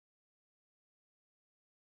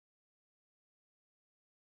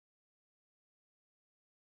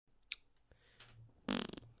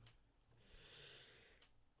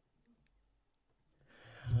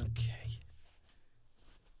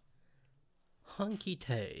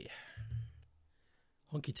Honky-tay.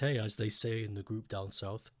 Honky-tay, as they say in the group down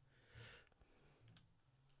south.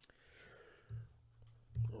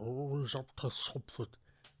 Always up to something.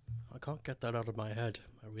 I can't get that out of my head.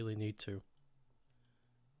 I really need to.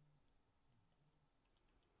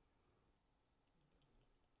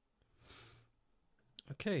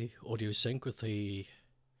 Okay, audio sync with the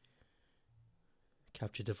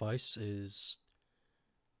capture device is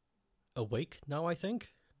awake now, I think.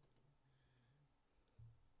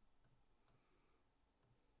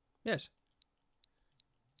 Yes.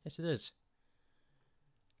 Yes, it is.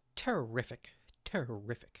 Terrific.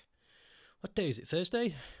 Terrific. What day is it?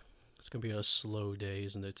 Thursday? It's going to be a slow day,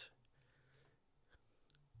 isn't it?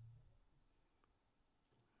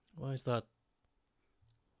 Why is that?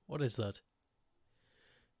 What is that?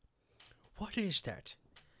 What is that?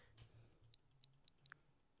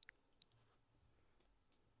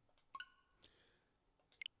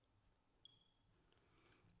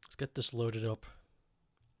 Let's get this loaded up.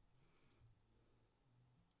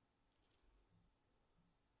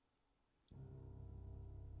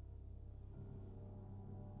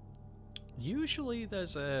 Usually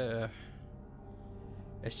there's a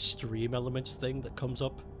stream elements thing that comes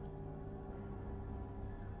up.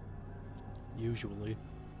 Usually.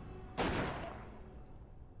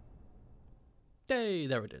 Hey,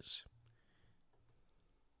 there it is.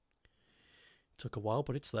 Took a while,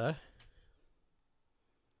 but it's there.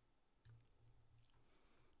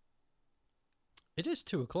 It is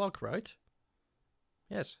 2 o'clock, right?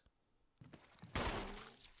 Yes.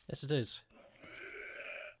 Yes, it is.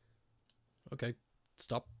 Okay,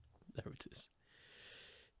 stop. There it is.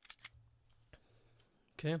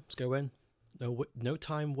 Okay, let's go in. No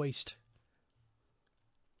time waste.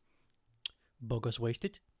 Buggers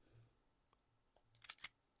wasted.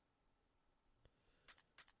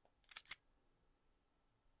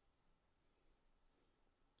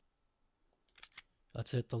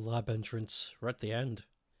 That's it, the lab entrance. We're at the end.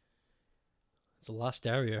 It's the last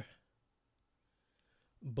area.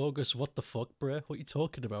 Bogus, what the fuck, bruh? What are you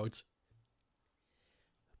talking about?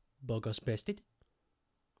 Bogus bested.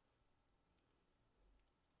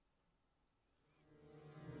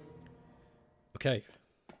 Okay.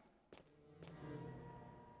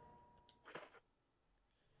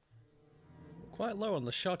 We're quite low on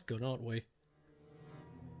the shotgun, aren't we?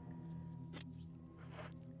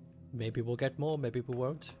 Maybe we'll get more, maybe we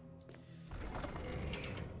won't.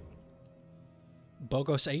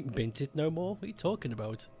 Bogos ain't minted no more? What are you talking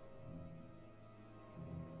about?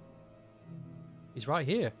 He's right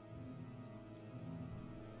here.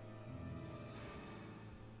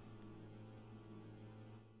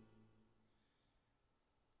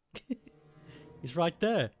 He's right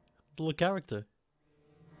there. The little character.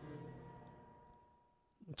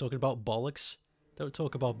 I'm talking about bollocks. Don't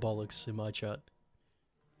talk about bollocks in my chat.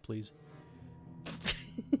 Please.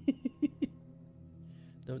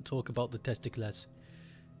 Don't talk about the testicles.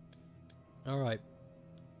 Alright.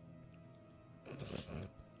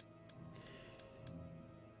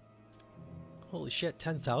 Holy shit,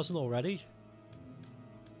 10,000 already?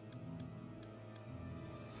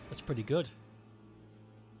 That's pretty good.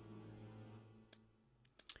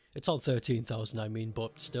 It's on 13,000, I mean,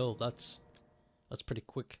 but still, that's pretty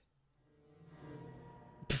quick.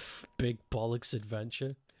 Big bollocks adventure.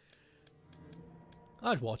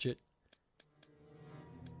 I'd watch it.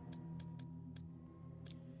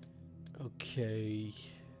 Okay.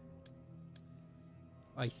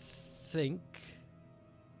 I think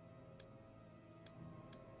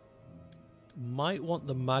might want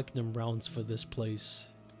the Magnum rounds for this place.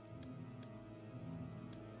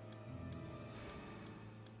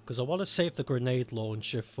 Because I want to save the grenade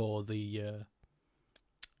launcher for the,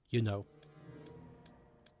 you know,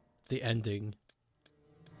 the ending,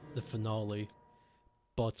 the finale.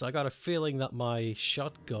 But I got a feeling that my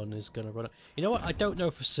shotgun is going to run out. You know what? I don't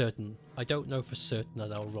know for certain. I don't know for certain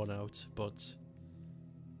that I'll run out, but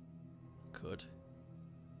could.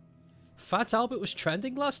 Fat Albert was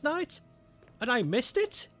trending last night? And I missed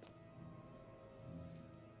it?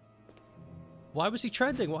 Why was he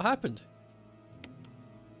trending? What happened?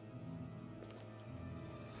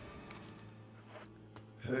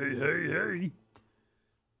 Hey, hey, hey.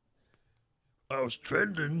 I was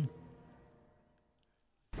trending.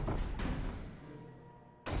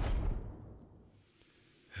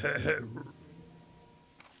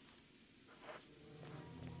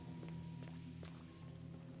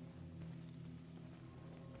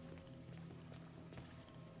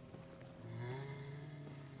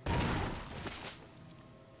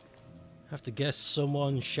 Have to guess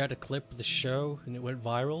someone shared a clip of the show and it went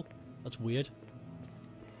viral? That's weird.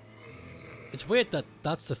 It's weird that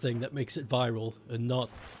that's the thing that makes it viral and not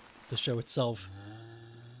the show itself.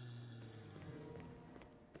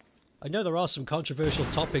 I know there are some controversial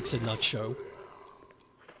topics in that show,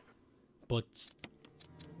 but...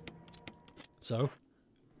 So?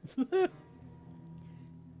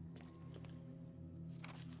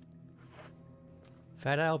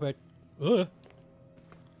 Fat Albert.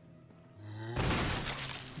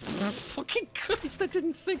 Fucking Christ, I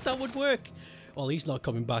didn't think that would work. Well, he's not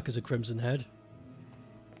coming back as a Crimson Head.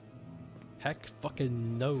 Heck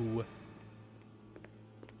fucking no.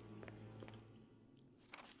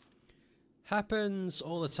 Happens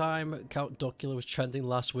all the time. Count Duckula was trending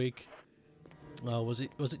last week. Oh, was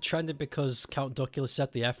it trending because Count Duckula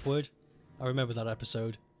said the F word? I remember that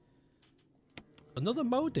episode. Another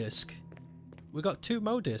Mo disc. We got 2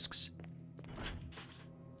 Mo discs.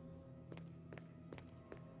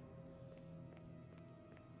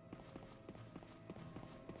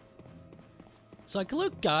 It's like,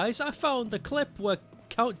 look guys, I found the clip where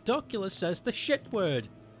Count Duckula says the shit word.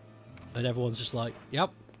 And everyone's just like, yep.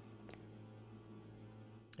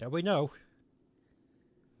 Yeah, we know.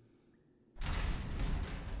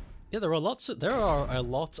 Yeah, there are a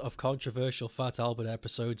lot of controversial Fat Albert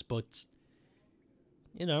episodes, but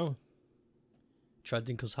you know,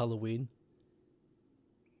 trending cause Halloween.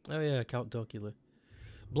 Oh yeah, Count Duckula.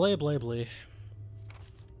 Blay blay blay.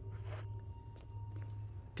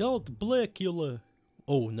 Count Blackula.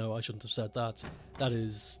 Oh no, I shouldn't have said that. That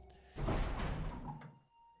is...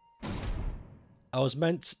 I was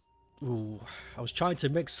meant... Ooh, I was trying to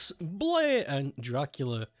mix Blay and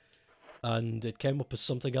Dracula, and it came up as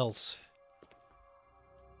something else.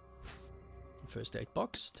 First aid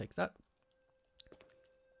box, take that.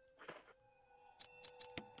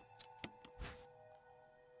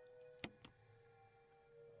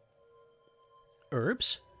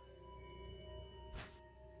 Herbs.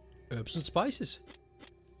 Herbs and spices.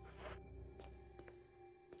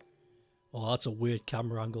 Oh, that's a weird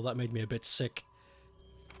camera angle. That made me a bit sick.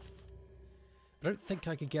 I don't think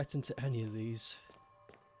I could get into any of these.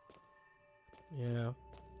 Yeah.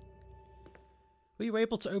 Were you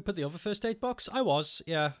able to open the other first aid box? I was,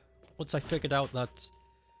 yeah. Once I figured out that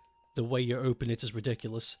the way you open it is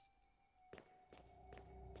ridiculous.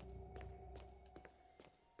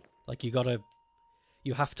 Like,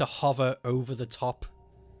 you have to hover over the top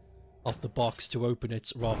of the box to open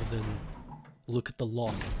it rather than look at the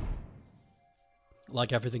lock.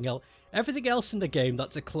 Like everything else. Everything else in the game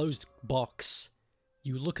that's a closed box,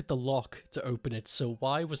 you look at the lock to open it, so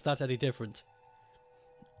why was that any different?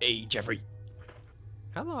 Hey, Jeffrey.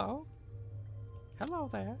 Hello. Hello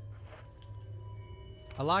there.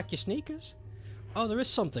 I like your sneakers. Oh, there is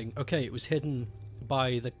something. Okay, it was hidden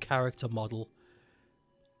by the character model.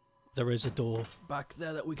 There is a door back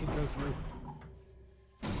there that we can go through.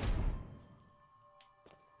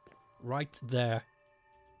 Right there.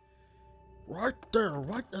 Right there,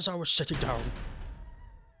 right as I was sitting down.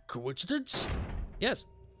 Coincidence? Yes.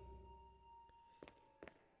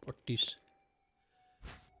 What this?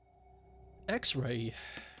 X-ray.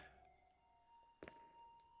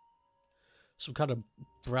 Some kind of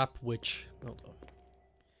brap witch. Hold on.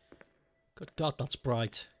 Good God, that's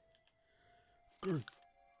bright. Good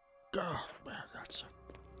God, man, that's a...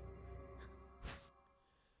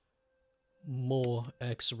 More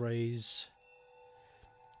X-rays.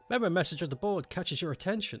 Remember, a message on the board catches your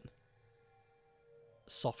attention.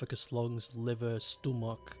 Esophagus, lungs, liver,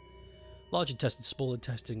 stomach, large intestine, small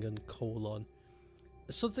intestine, and colon.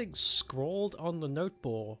 There's something scrawled on the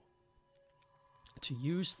noteboard. To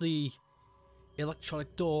use the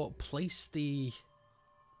electronic door, place the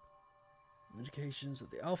indications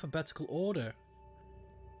of the alphabetical order.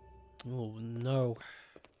 Oh no.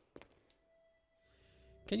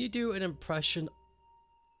 Can you do an impression,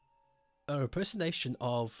 or impersonation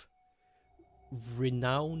of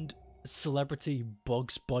renowned celebrity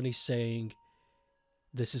Bugs Bunny saying,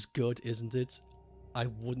 "This is good, isn't it?" I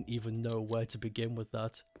wouldn't even know where to begin with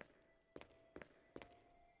that.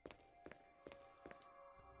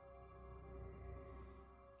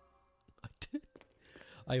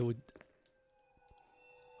 I would...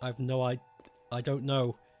 I've no idea. I don't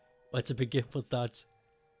know where to begin with that.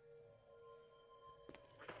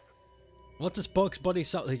 What does Bugs Bunny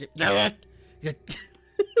sound like?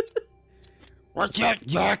 What's that,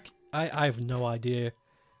 Jack? I have no idea.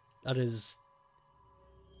 That's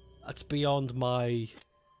beyond my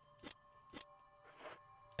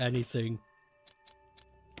anything.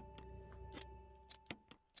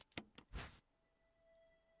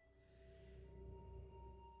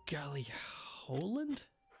 Golly, Holland?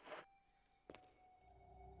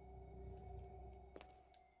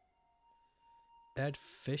 Ed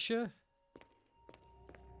Fisher?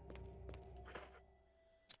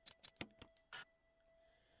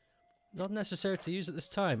 Not necessary to use at this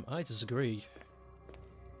time. I disagree.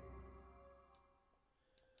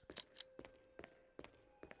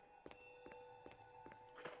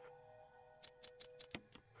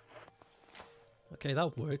 Okay,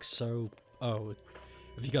 that works, so... Oh,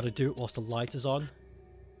 have you got to do it whilst the light is on?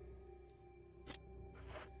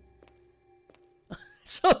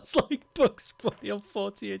 Sounds like Bugs Bunny on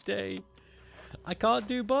 40 a day. I can't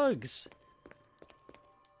do bugs.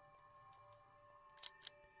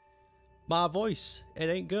 My voice, it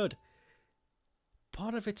ain't good.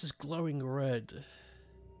 Part of it is glowing red.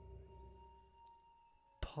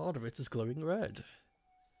 Part of it is glowing red.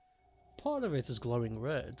 Part of it is glowing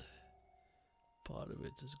red. Part of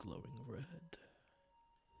it is glowing red.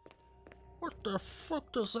 What the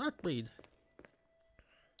fuck does that mean?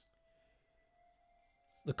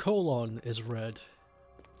 The colon is red.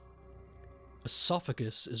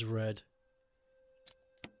 Esophagus is red.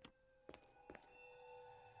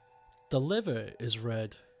 The liver is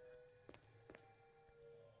red.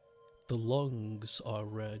 The lungs are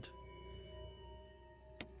red.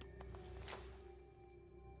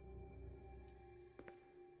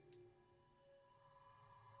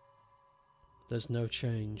 There's no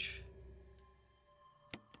change.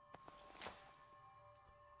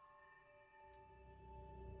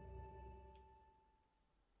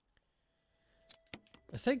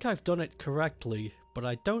 I think I've done it correctly, but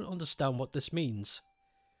I don't understand what this means.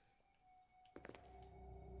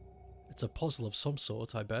 It's a puzzle of some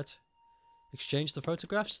sort, I bet. Exchange the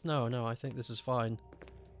photographs? No, I think this is fine.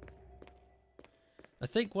 I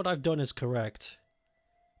think what I've done is correct.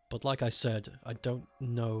 But like I said, I don't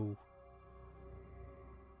know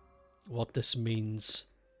what this means.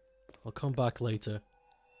 I'll come back later.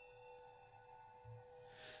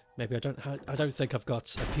 Maybe I don't think I've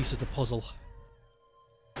got a piece of the puzzle.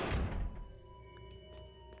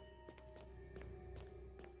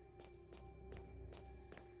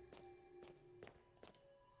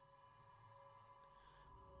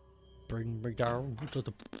 Bring me down to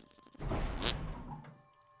the...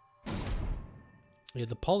 Yeah,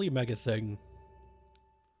 the polymega thing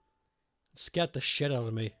scared the shit out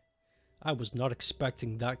of me. I was not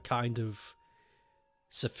expecting that kind of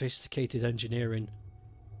sophisticated engineering.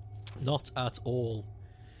 Not at all.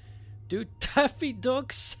 Dude, Daffy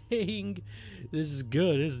Duck saying... This is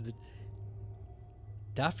good, isn't it?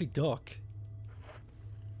 Daffy Duck.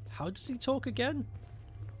 How does he talk again?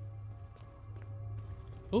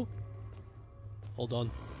 Oh. Hold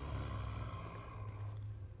on.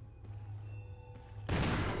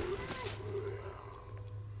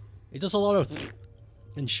 He does a lot of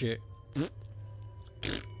and shit.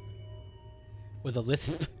 With a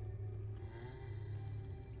lisp.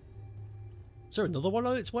 Is there another one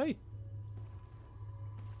on its way?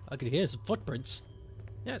 I can hear some footprints.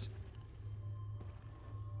 Yes.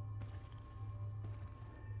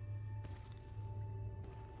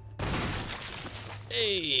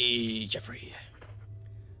 Hey, Jeffrey.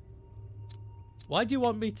 Why do you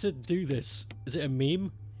want me to do this? Is it a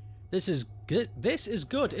meme? This is good. This is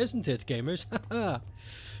good, isn't it, gamers? Haha.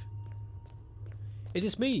 It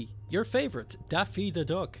is me, your favorite, Daffy the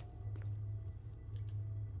Duck.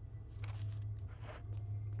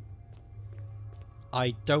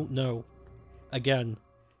 I don't know. Again,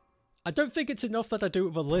 I don't think it's enough that I do it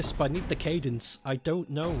with a lisp. I need the cadence. I don't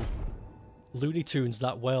know Looney Tunes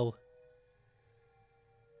that well.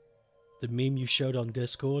 The meme you showed on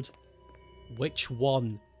Discord? Which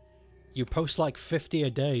one? You post like 50 a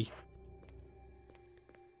day.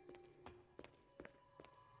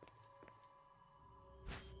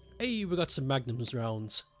 Hey, we got some Magnums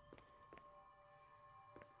rounds.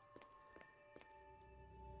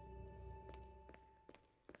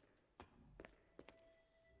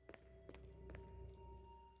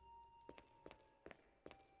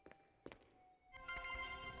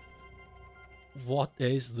 What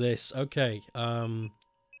is this? Okay,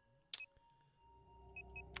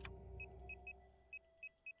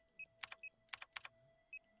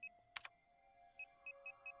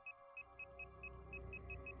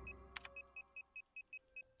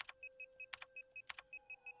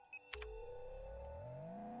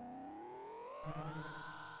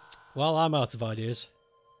 well, I'm out of ideas.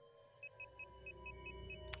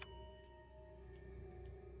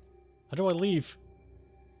 How do I leave?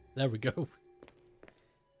 There we go.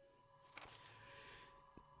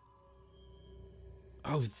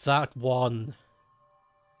 Oh, that one.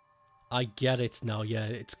 I get it now. Yeah,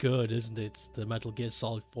 it's good, isn't it? It's the Metal Gear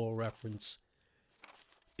Solid 4 reference.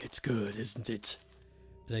 It's good, isn't it?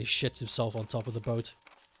 And then he shits himself on top of the boat.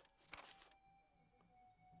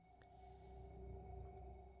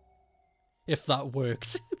 If that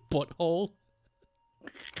worked. Butthole.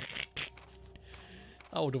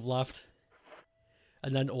 I would have laughed.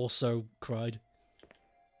 And then also cried.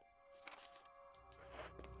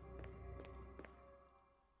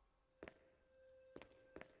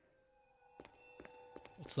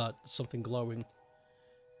 What's that? Something glowing.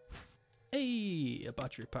 Hey, a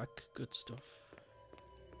battery pack. Good stuff.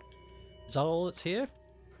 Is that all that's here?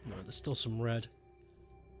 No, there's still some red.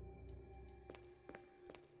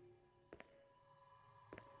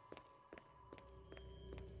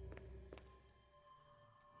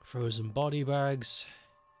 Frozen body bags.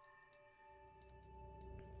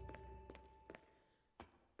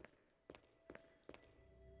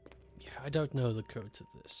 Yeah, I don't know the code to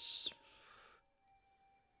this.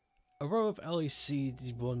 A row of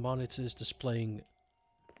LCD monitors displaying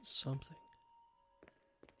something.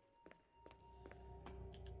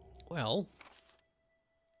 Well,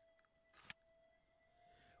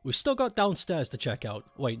 we've still got downstairs to check out.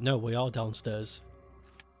 Wait, no, we are downstairs.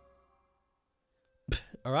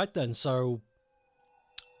 Alright then, so...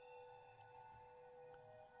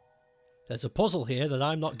 there's a puzzle here that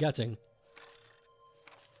I'm not getting.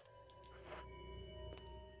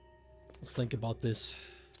 Let's think about this.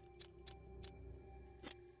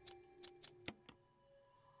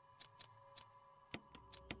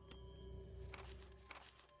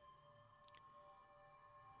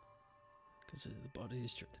 Consider the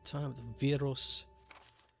bodies during the time of the virus.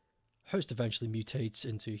 Host eventually mutates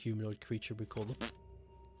into a humanoid creature we call them.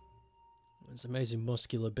 It's amazing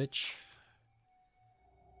muscular bitch.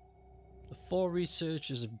 The 4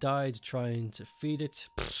 researchers have died trying to feed it.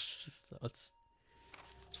 That's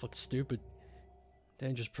fucking stupid.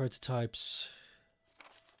 Dangerous prototypes.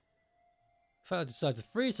 If I decide to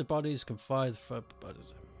freeze the bodies, confide for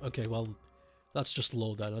bodies. Okay, well, that's just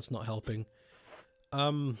low there. That's not helping.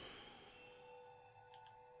 Let me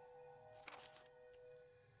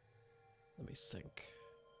think.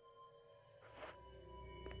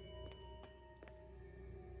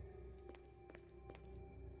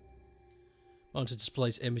 Monitor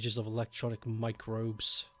displays images of electronic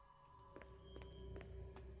microbes.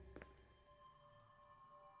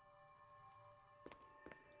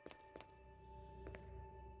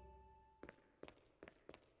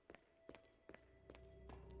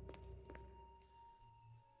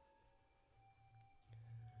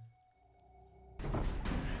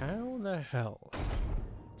 How the hell?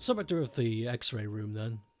 Something to do with the X-ray room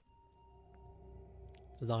then.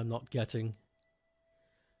 That I'm not getting.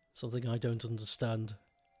 Something I don't understand.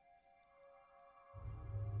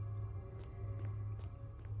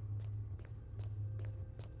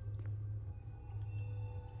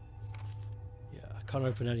 Yeah, I can't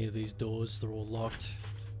open any of these doors, they're all locked.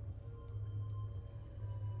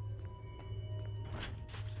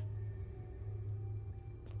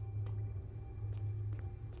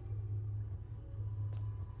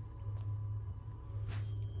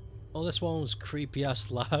 Oh, this one was creepy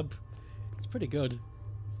ass lab. It's pretty good.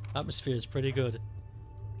 Atmosphere is pretty good.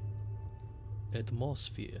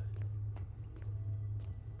 Atmosphere.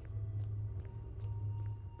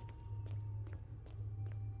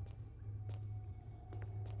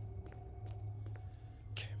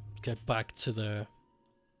 Okay, get back to the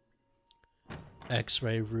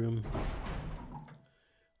X-ray room.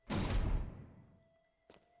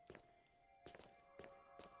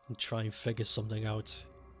 And try and figure something out.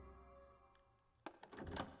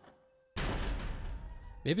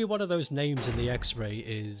 Maybe one of those names in the X-ray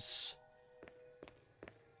is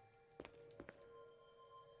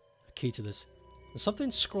a key to this. There's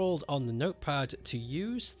something scrawled on the notepad. To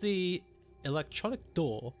use the electronic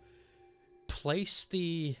door, place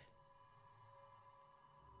the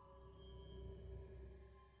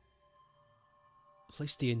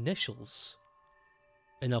initials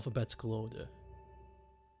in alphabetical order.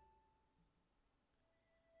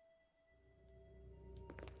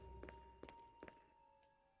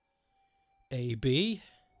 A, B,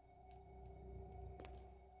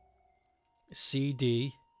 C,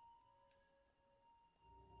 D,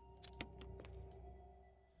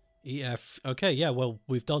 E, F. Okay, yeah, well,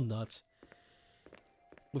 we've done that.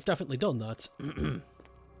 We've definitely done that.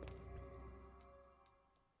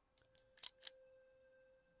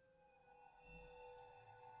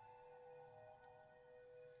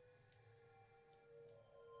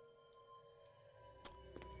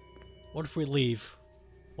 What if we leave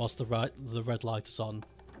whilst the red light is on?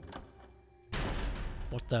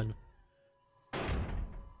 What then?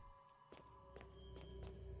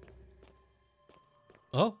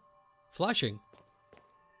 Oh, flashing.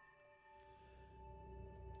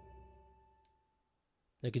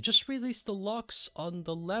 They could just release the locks on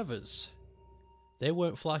the levers. They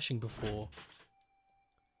weren't flashing before.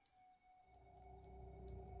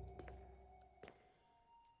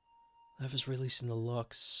 Levers releasing the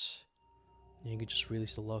locks. You can just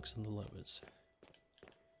release the locks and the levers.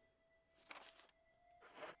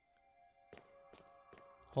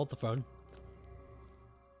 Hold the phone.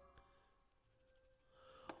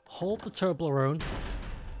 Hold the Toblerone.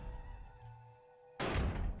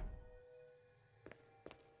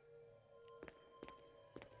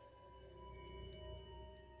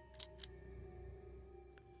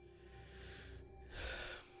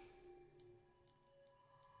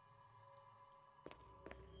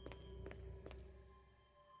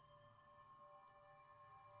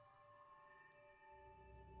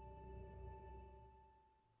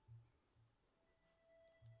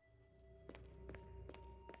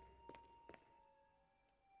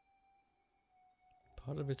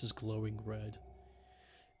 Part of it is glowing red.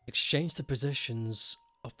 Exchange the positions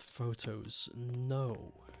of the photos.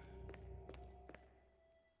 No.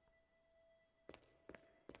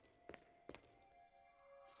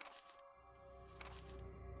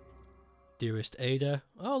 Dearest Ada.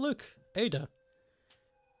 Oh, look, Ada.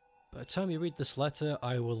 By the time you read this letter,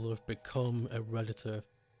 I will have become a Redditor.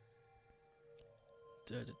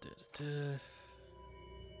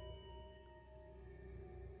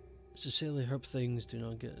 Sincerely hope things do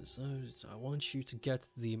not get so. I want you to get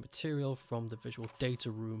the material from the visual data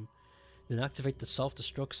room, then activate the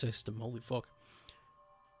self-destruct system. Holy fuck.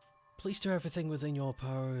 Please do everything within your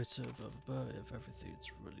power to if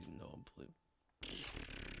everything's really known.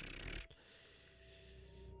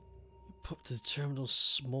 Put the terminal,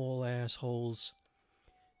 small assholes.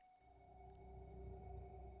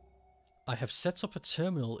 I have set up a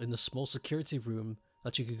terminal in the small security room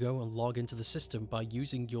that you could go and log into the system by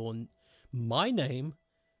using my name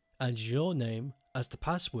and your name as the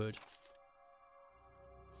password.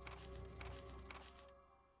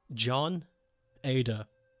 John, Ada.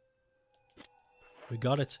 We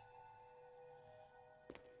got it.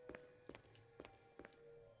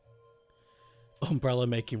 Umbrella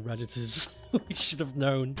making Redditors. We should have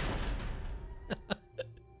known.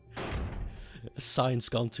 Science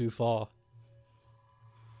gone too far.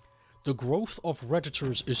 The growth of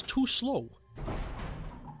Redditors is too slow.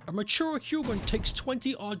 A mature human takes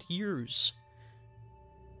 20-odd years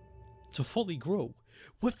to fully grow.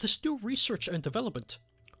 With this new research and development,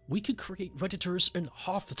 we could create Redditors in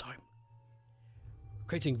half the time,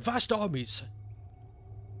 creating vast armies.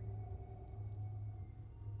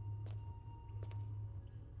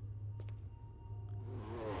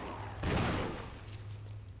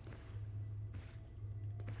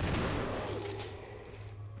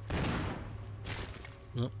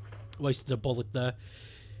 Oh, wasted a bullet there.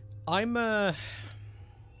 I'm actually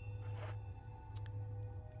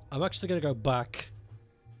gonna go back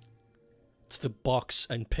to the box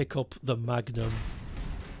and pick up the Magnum,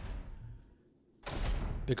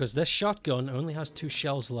 because this shotgun only has 2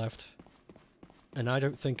 shells left, and I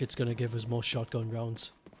don't think it's gonna give us more shotgun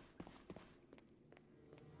rounds.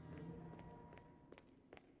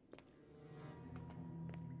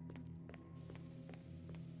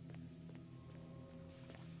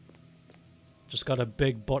 Just got a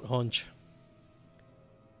big butt hunch.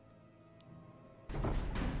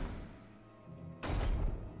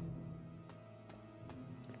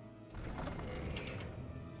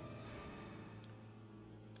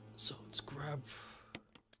 So let's grab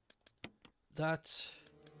that.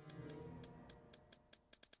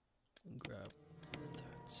 And grab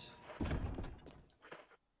that.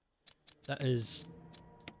 That is...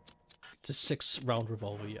 It's a 6-round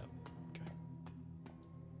revolver, yeah.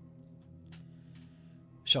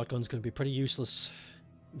 Shotgun's going to be pretty useless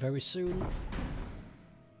very soon.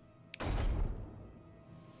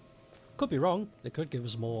 Could be wrong. They could give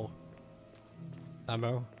us more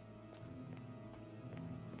ammo.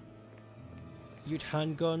 You'd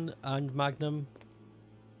handgun and Magnum.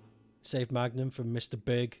 Save Magnum from Mr.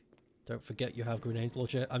 Big. Don't forget you have grenade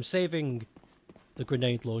launcher. I'm saving the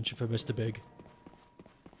grenade launcher for Mr. Big.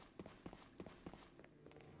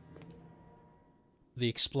 The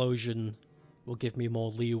explosion will give me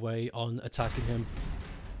more leeway on attacking him.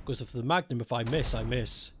 Because of the Magnum, if I miss, I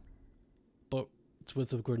miss. But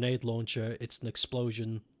with the grenade launcher, it's an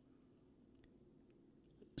explosion.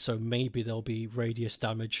 So maybe there'll be radius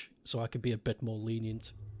damage, so I can be a bit more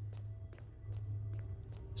lenient.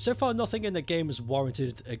 So far, nothing in the game has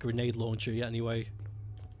warranted a grenade launcher yet anyway.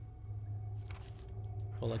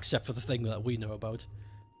 Well, except for the thing that we know about.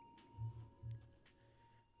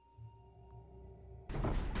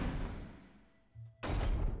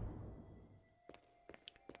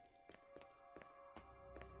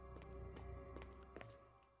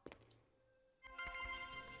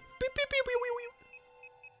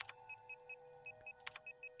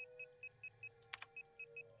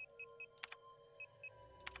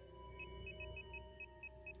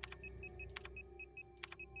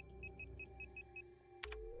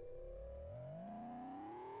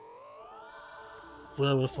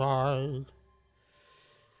 verified.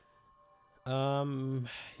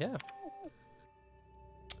 Yeah.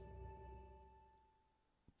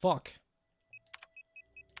 Fuck.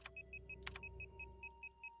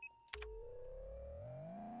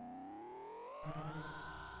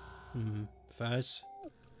 Faz.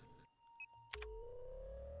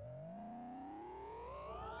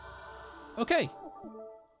 Okay.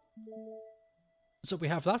 So we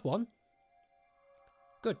have that one.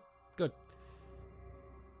 Good, good.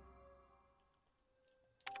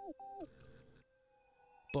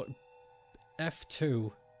 But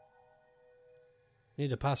F2.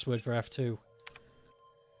 Need a password for F2.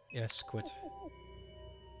 Yes, quit.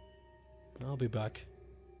 I'll be back.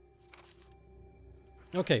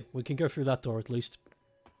 Okay, we can go through that door at least.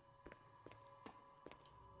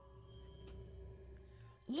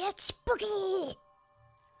 It's spooky!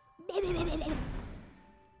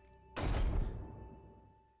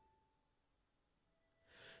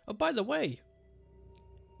 Oh, by the way,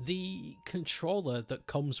 the controller that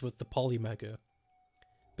comes with the Polymega,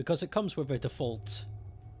 because it comes with a default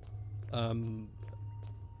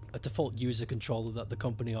user controller that the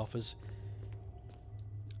company offers,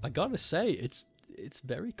 I gotta say, it's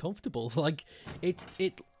very comfortable. Like, it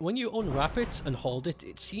when you unwrap it and hold it,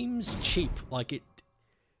 it seems cheap. Like,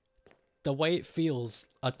 the way it feels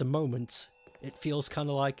at the moment, it feels kind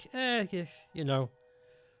of like, you know,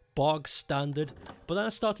 bog standard. But then I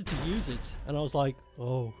started to use it, and I was like,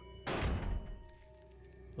 oh,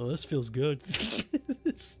 this feels good.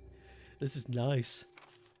 this is nice.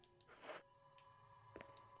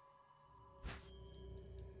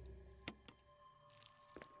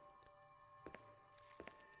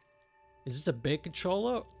 Is this a big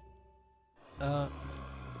controller? Ooh.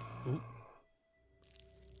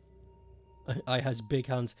 I has big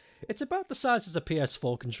hands. It's about the size as a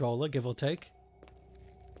PS4 controller, give or take.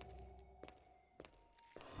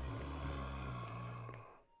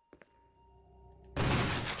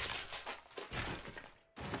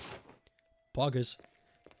 Poggers.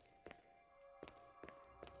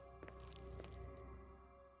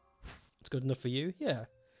 It's good enough for you? Yeah.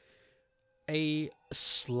 A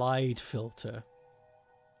slide filter.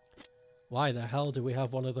 Why the hell do we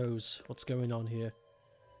have one of those? What's going on here?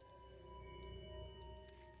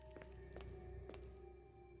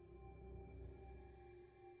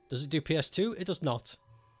 Does it do PS2? It does not.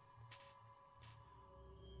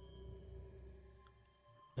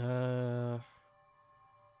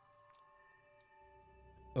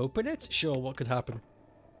 Open it? Sure, what could happen?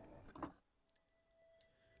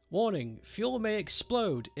 Warning, fuel may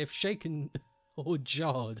explode if shaken or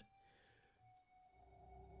jarred.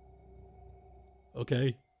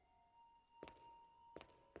 Okay.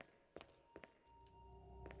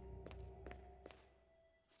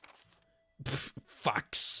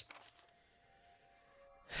 Facts.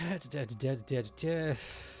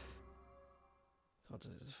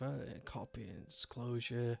 Copy and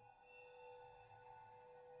disclosure.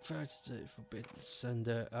 Facts to forbidden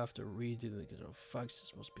sender after reading the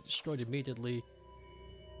faxes must be destroyed immediately.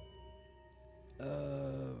 There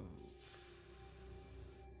are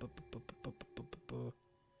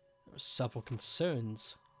several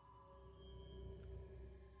concerns.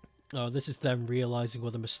 Oh, this is them realizing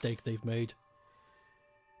what a mistake they've made.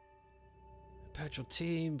 Petrol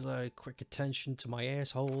team, quick attention to my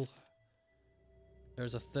asshole.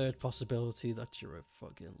 There's a third possibility that you're a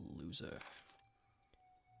fucking loser.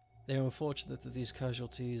 They are unfortunate that these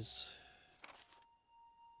casualties.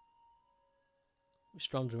 We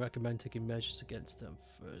strongly recommend taking measures against them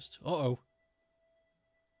first. Uh-oh.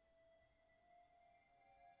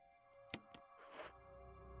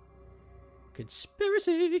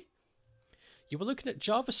 Conspiracy! You were looking at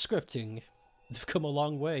Java scripting. They've come a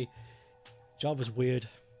long way. Java's weird.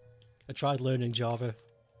 I tried learning Java.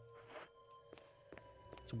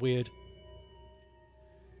 It's weird.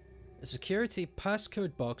 A security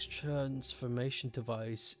passcode box transformation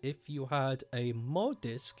device. If you had a Mo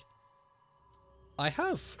disk. I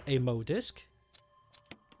have a Mo disk.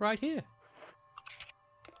 Right here.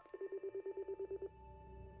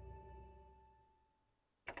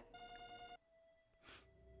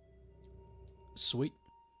 Sweet.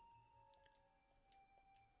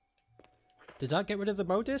 Did I get rid of the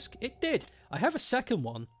Mo disk? It did. I have a second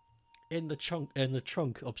one in the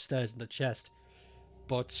trunk upstairs in the chest.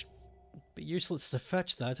 But it'd be useless to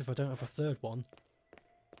fetch that if I don't have a third one.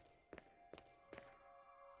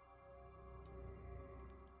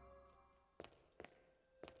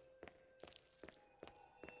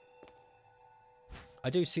 I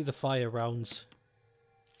do see the fire rounds.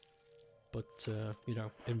 But, you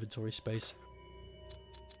know, inventory space.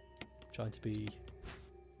 Trying to be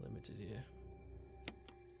limited here.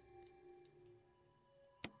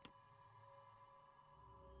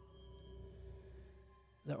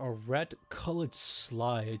 There are red coloured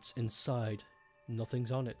slides inside.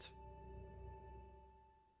 Nothing's on it.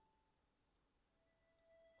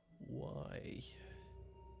 Why?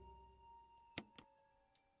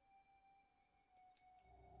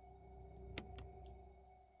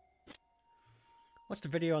 Watched a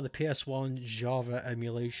video on the PS1 Java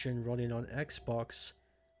emulation running on Xbox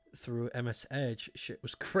through MS Edge. Shit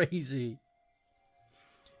was crazy.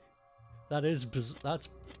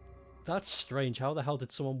 That's strange. How the hell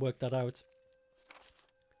did someone work that out?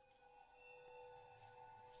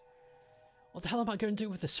 What the hell am I going to do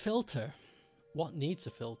with this filter? What needs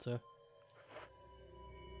a filter?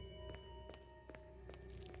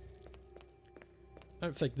 I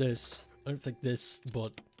don't think this,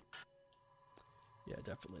 but yeah,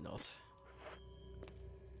 definitely not.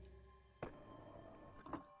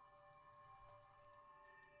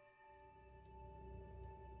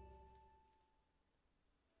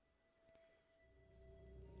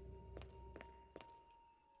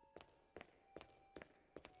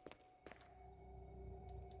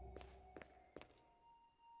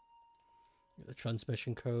 The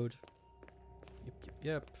transmission code.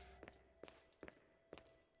 Yep.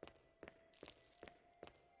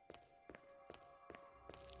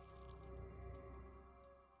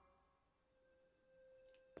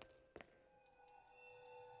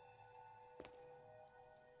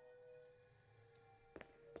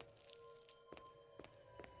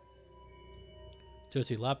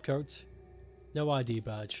 30 lab coat. No ID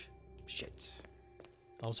badge. Shit.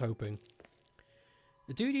 I was hoping.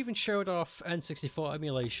 The dude even showed off N64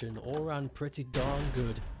 emulation, all ran pretty darn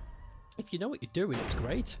good. If you know what you're doing, it's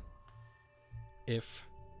great. If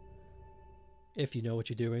you know what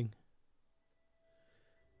you're doing.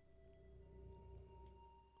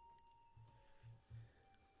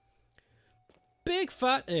 Big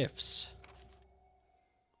fat ifs.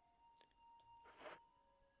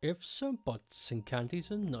 Ifs and buts and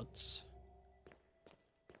candies and nuts.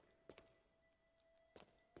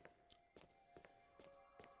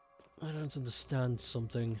 I don't understand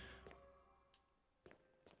something.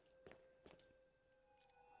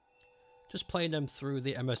 Just playing them through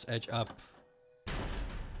the MS Edge app.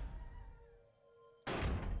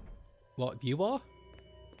 What, you are?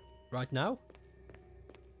 Right now?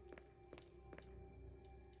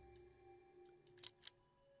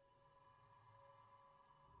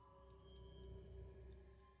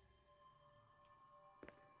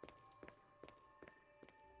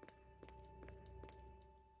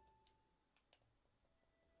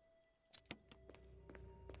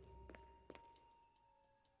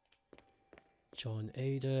 John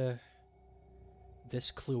Ada. This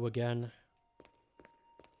clue again.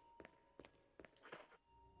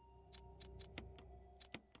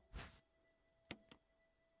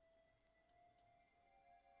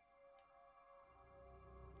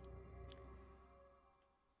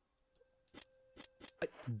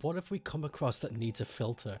 What if we come across that needs a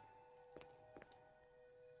filter?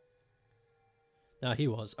 Now he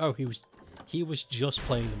was. Oh, he was just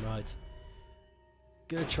playing them right.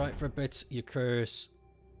 Gonna try it for a bit. You curse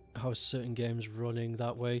how certain games running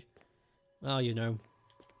that way. Well, you know.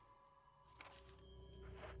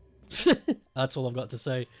 That's all I've got to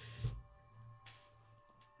say.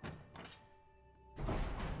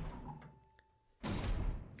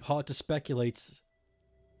 Hard to speculate.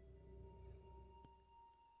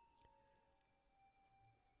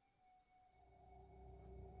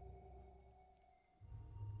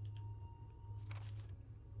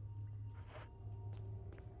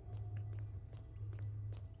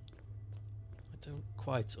 I don't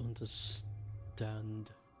quite understand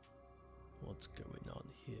what's going on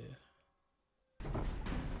here.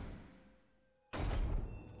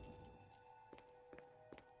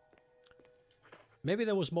 Maybe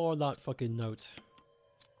there was more on that fucking note.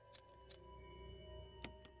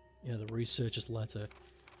 Yeah, the researcher's letter.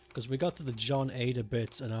 Because we got to the John Ada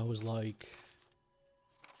bit and I was like...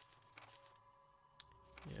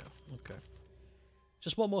 Yeah, okay.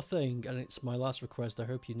 Just one more thing, and it's my last request. I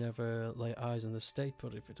hope you never lay eyes on the state,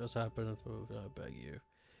 but if it does happen, I beg you.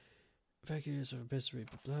 Beg you, it's a misery,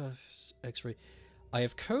 but X-ray. I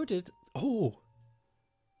have coded... Oh!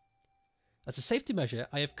 As a safety measure,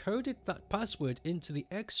 I have coded that password into the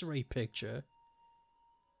X-ray picture.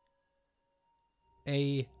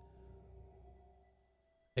 A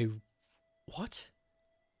what?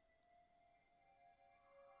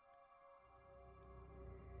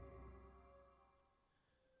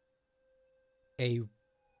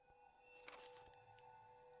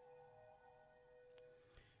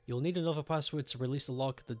 You'll need another password to release the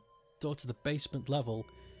lock at the door to the basement level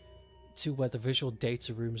to where the visual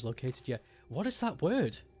data room is located. Yeah. What is that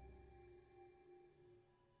word?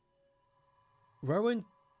 Rodent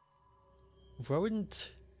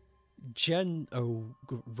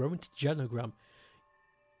genogram.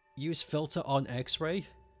 Use filter on X-ray.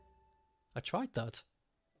 I tried that.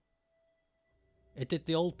 It did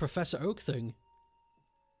the old Professor Oak thing.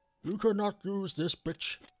 You cannot use this,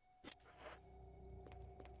 bitch.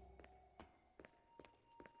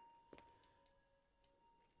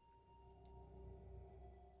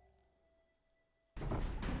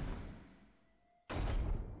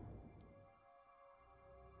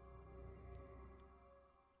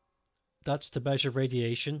 That's to measure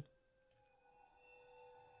radiation.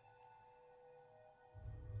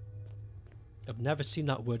 I've never seen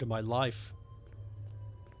that word in my life.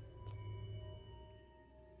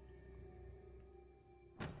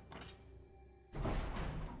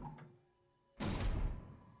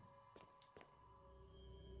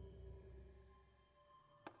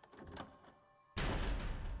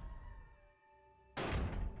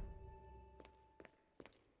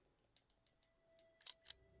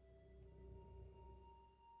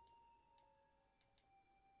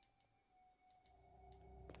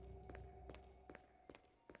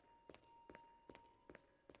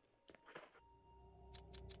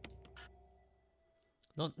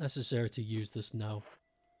 Not necessary to use this now.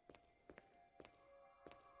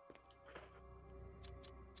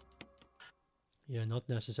 Yeah, not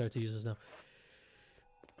necessary to use this now.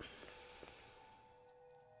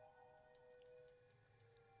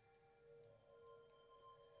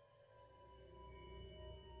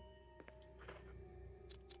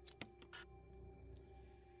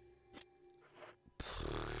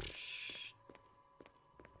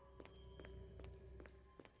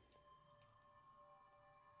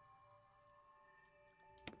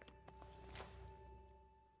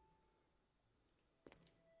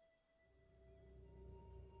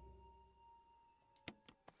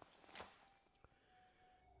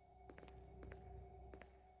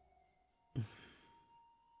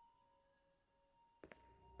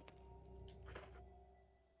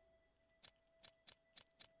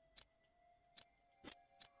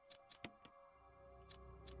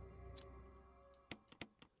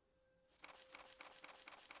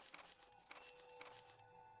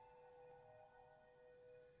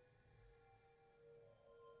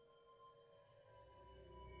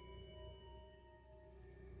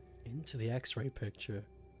 Into the X-ray picture.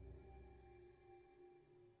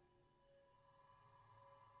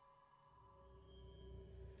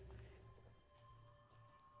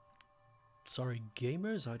 Sorry,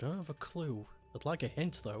 gamers, I don't have a clue. I'd like a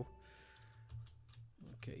hint, though.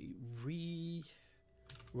 Okay,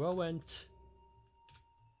 Rowent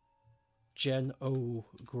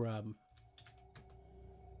genogram.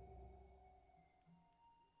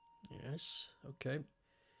 Yes, okay.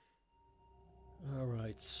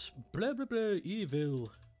 Alright. Blah blah blah,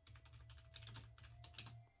 evil.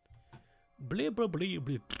 Blah blah blah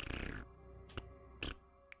blah.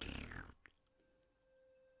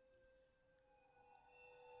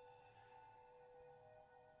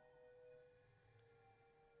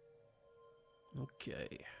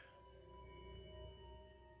 Okay.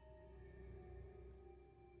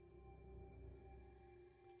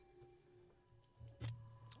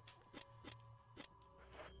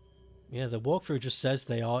 Yeah, the walkthrough just says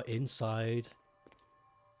they are inside.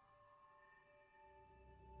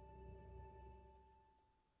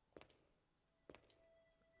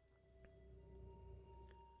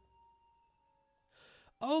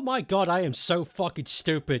 Oh my god, I am so fucking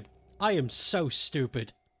stupid. I am so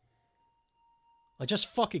stupid. I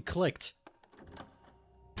just fucking clicked.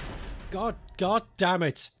 God damn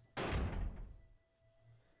it.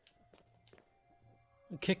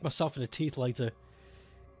 I'll kick myself in the teeth later.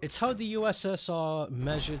 It's how the USSR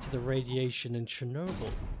measured the radiation in Chernobyl.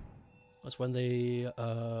 That's when they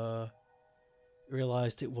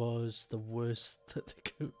realized it was the worst that they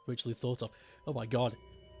could originally thought of. Oh my god.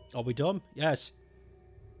 Are we done? Yes.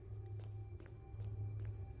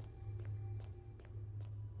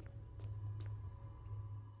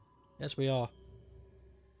 Yes, we are.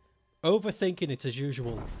 Overthinking it as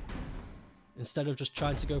usual. Instead of just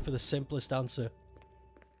trying to go for the simplest answer.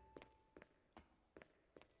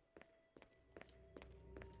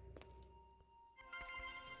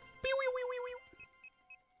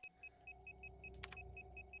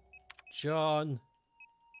 John.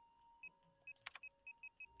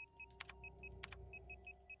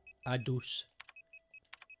 Adus.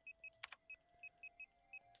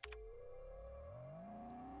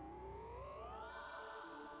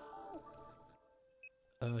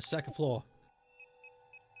 Second floor.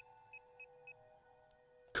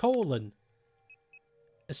 Colon.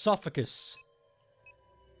 Esophagus.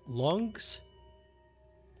 Lungs.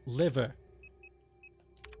 Liver.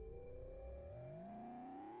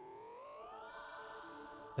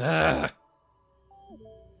 Ah!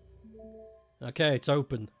 Okay, it's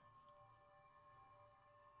open.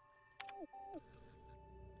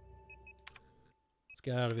 Let's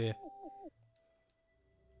get out of here.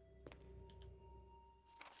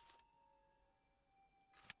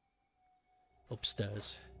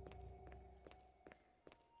 Upstairs.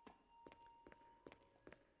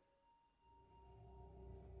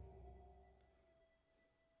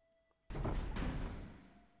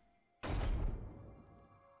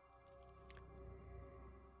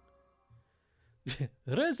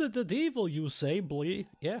 Resident Evil, you say, boy?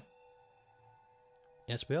 Yeah.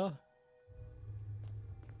 Yes, we are.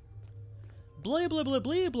 Blah blah blah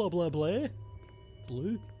blah blah blah blah.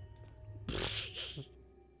 Blue.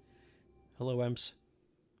 Hello, Emps.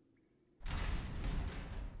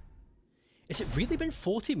 Has it really been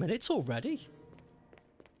 40 minutes already?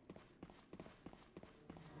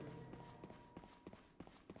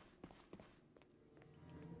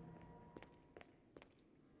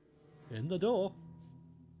 In the door.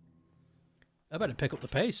 I better pick up the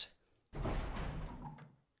pace.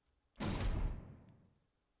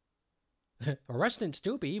 Arresting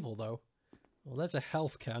still be evil, though. Well, there's a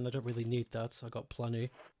health can. I don't really need that. I got plenty.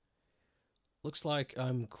 Looks like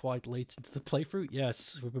I'm quite late into the playthrough.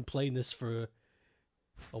 Yes, we've been playing this for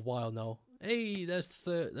a while now. Hey, there's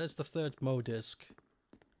the third Mo disc.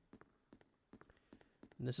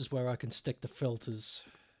 And this is where I can stick the filters.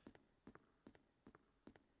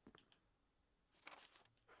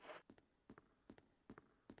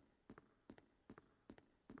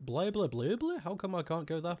 Blah blah blah blah? How come I can't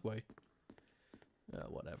go that way?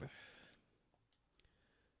 Whatever.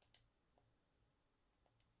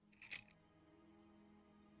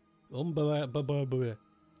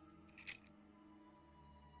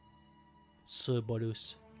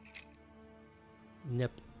 Cerberus.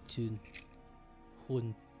 Neptune.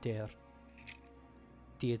 Hunter.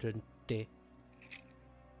 Tirante.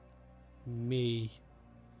 Me.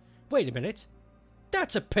 Wait a minute.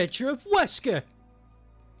 That's a picture of Wesker!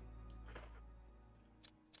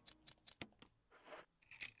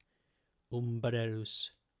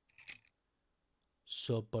 Umbrellus.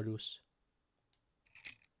 Cerberus.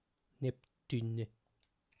 Neptune.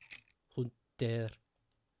 Hunter.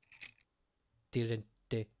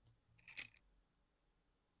 Tirante.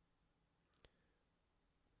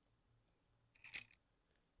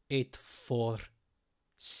 Eight, 4,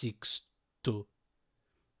 6, 2.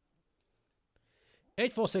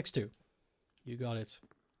 8, 4, 6, 2. You got it.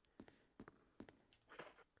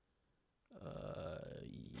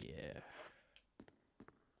 Yeah.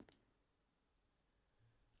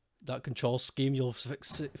 That control scheme, you'll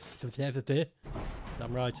fix it.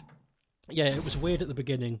 Damn right. Yeah, it was weird at the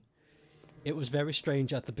beginning. It was very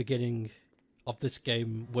strange at the beginning of this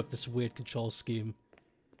game with this weird control scheme.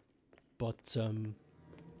 But,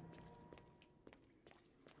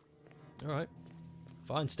 alright.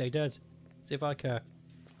 Fine, stay dead. See if I care.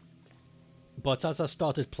 But as I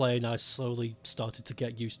started playing, I slowly started to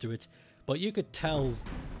get used to it. But you could tell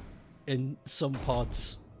in some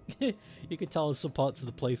parts... you could tell in some parts of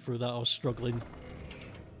the playthrough that I was struggling.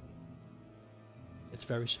 It's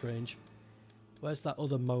very strange. Where's that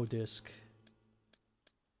other Mo disc?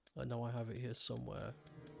 I know I have it here somewhere.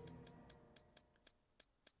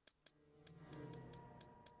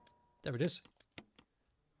 There it is.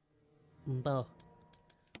 No.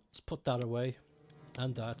 Let's put that away.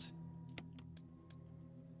 And that.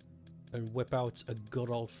 And whip out a good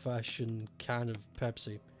old-fashioned can of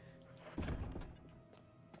Pepsi.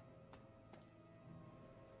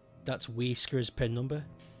 That's Whisker's pin number.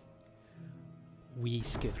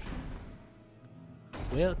 Whisker.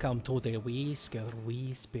 Welcome to the Whisker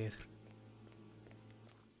Whisper.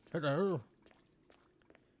 Hello.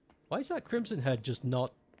 Why is that Crimson Head just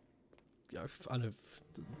not... I know,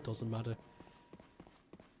 it doesn't matter.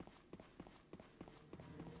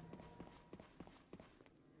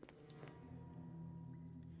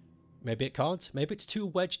 Maybe it can't. Maybe it's too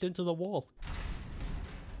wedged into the wall.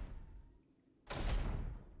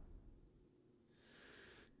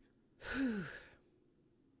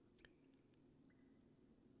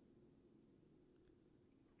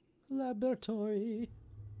 Laboratory.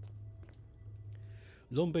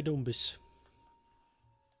 Lumbidumbis.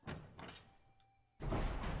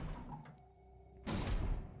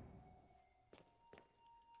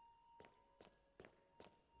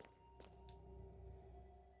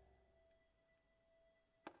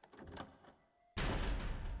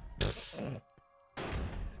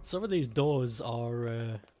 Some of these doors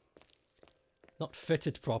are not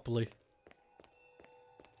fitted properly.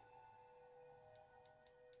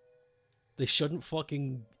 They shouldn't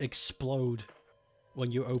fucking explode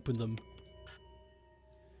when you open them.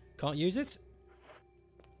 Can't use it?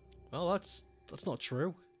 Well, that's not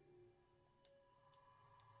true.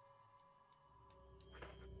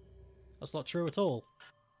 That's not true at all.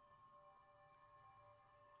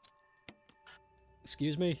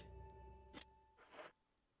 Excuse me?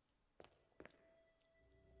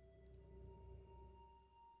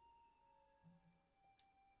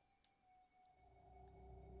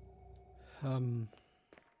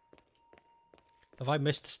 Have I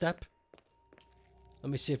missed a step?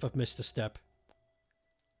 Let me see if I've missed a step.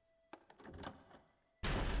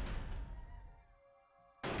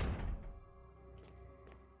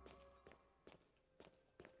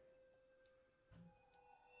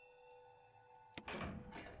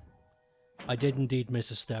 I did indeed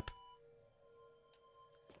miss a step.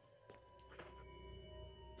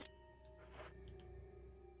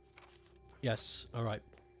 Yes, alright.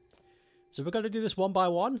 So we're going to do this one by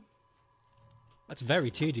one? That's very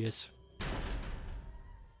tedious.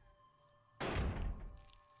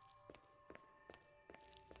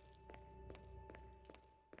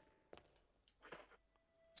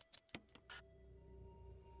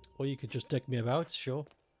 Or you could just dick me about, sure.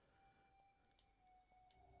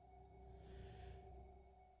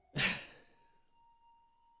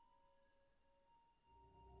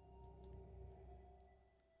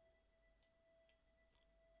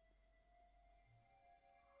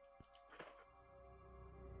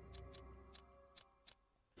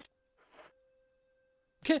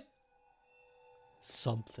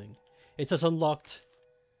 Something. It has unlocked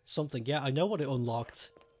something. Yeah, I know what it unlocked.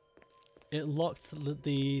 It unlocked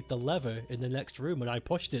the lever in the next room and I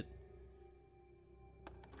pushed it.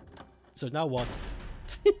 So now what?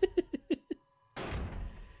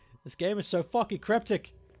 This game is so fucking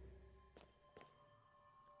cryptic.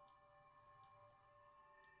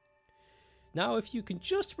 Now if you can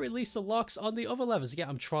just release the locks on the other levers. Yeah,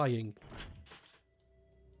 I'm trying.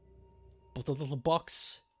 But the little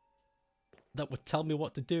box that would tell me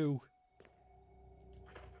what to do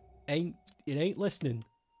ain't listening.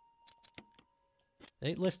 It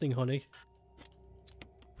ain't listening, honey.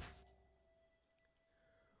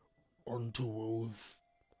 On to Wolf.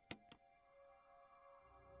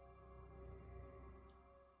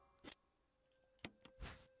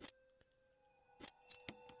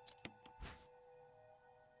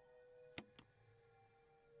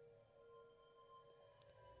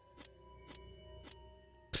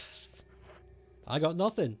 I got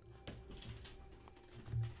nothing.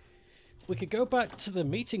 We could go back to the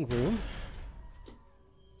meeting room.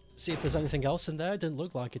 See if there's anything else in there. Didn't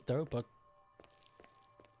look like it though, but...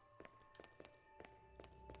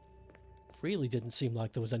 really didn't seem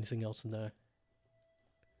like there was anything else in there.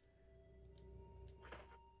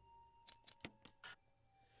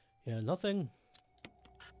 Yeah, nothing.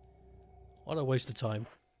 What a waste of time.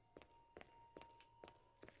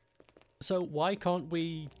 So why can't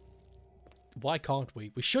we... Why can't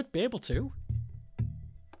we? We should be able to.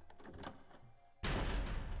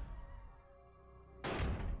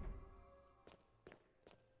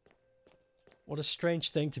 What a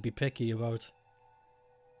strange thing to be picky about.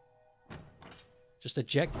 Just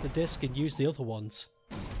eject the disc and use the other ones.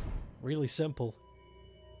 Really simple.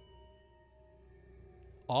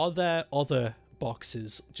 Are there other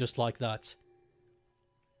boxes just like that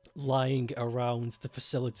lying around the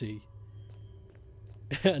facility?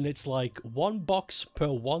 And it's like one box per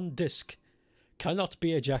one disc cannot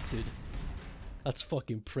be ejected. That's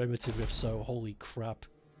fucking primitive if so, holy crap.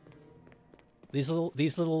 These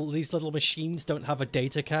little machines don't have a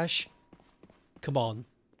data cache? Come on.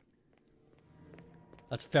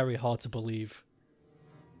 That's very hard to believe.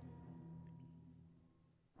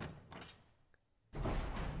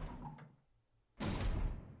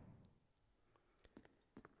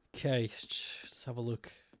 Okay, let's have a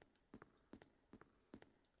look.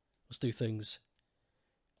 Let's do things.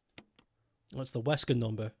 What's the Wesker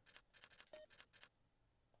number?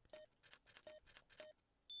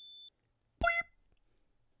 Beep.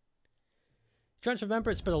 Trying to remember,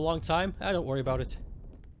 it's been a long time. Don't worry about it.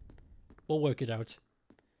 We'll work it out.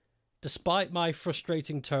 Despite my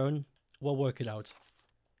frustrating tone, we'll work it out.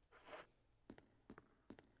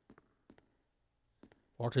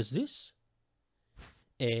 What is this?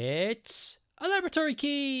 It's a laboratory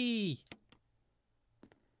key!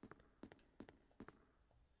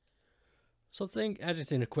 Something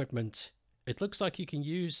editing equipment. It looks like you can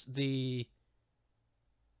use the...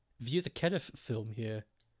 View the Kenneth film here.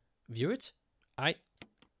 View it? What?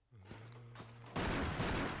 Get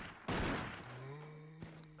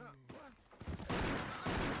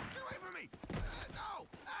away from me! No!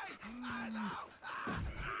 Hey! No!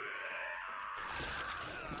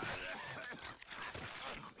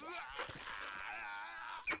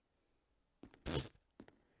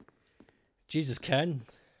 Jesus, Ken.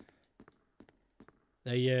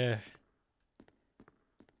 They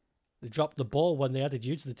dropped the ball when they added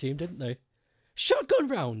you to the team, didn't they? Shotgun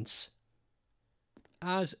rounds!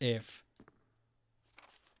 As if.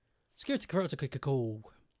 Security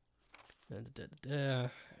protocol.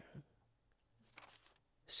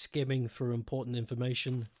 Skimming through important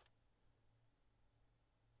information.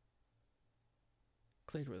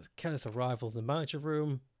 Cleared with Kenneth arrival in the manager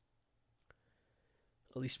room.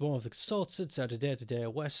 At least one of the consultants out of day-to-day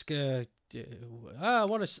Wesker.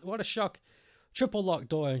 What a shock. Triple lock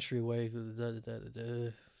door entryway.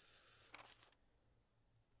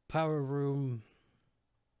 Power room.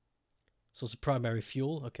 Source of primary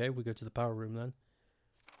fuel. Okay, we go to the power room then.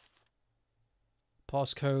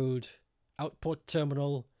 Passcode. Output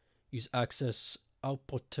terminal. Use access.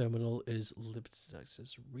 Output terminal is limited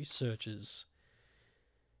access. Researchers.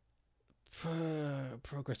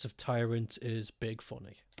 Progressive tyrant is big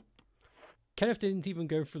funny. Kenneth didn't even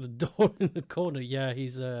go through the door in the corner. Yeah,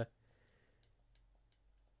 he's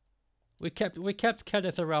we kept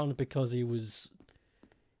Kenneth around because he was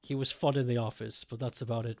fun in the office, but that's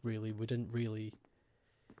about it really. We didn't really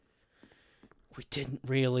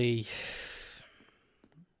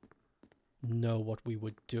know what we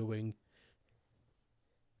were doing.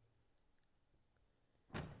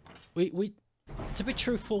 We to be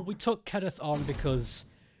truthful, we took Kenneth on because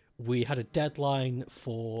we had a deadline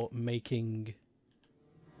for making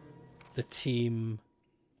the team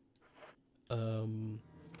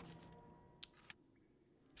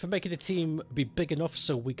be big enough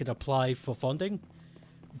so we could apply for funding,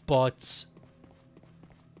 but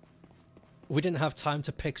we didn't have time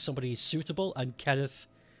to pick somebody suitable, and Kenneth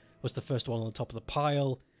was the first one on the top of the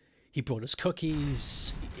pile. He brought us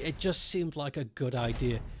cookies. It just seemed like a good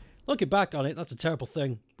idea. Looking back on it, that's a terrible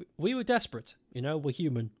thing. We were desperate, you know, we're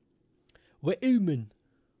human. We're human.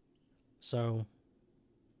 So,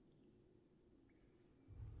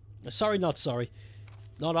 sorry, not sorry.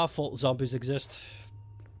 Not our fault zombies exist.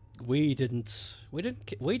 We didn't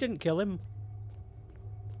kill him.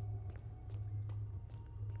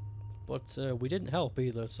 But we didn't help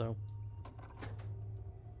either, so.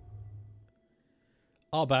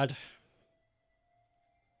 Our bad.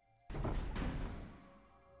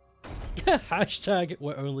 Hashtag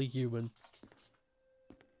we're only human.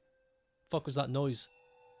 Fuck was that noise?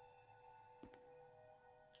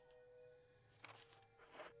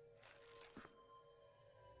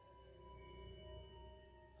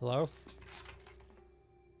 Hello?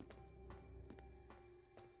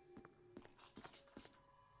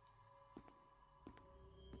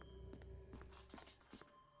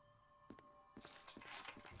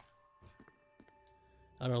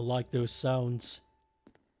 I don't like those sounds.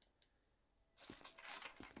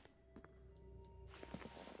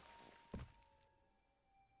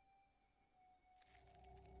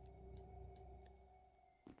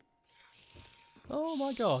 Oh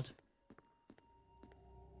my god.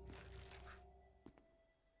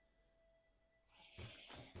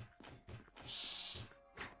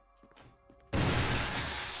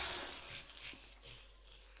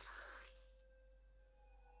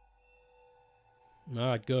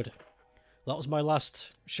 Alright, good. That was my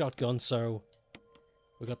last shotgun, so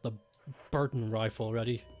we got the burden rifle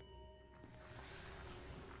ready.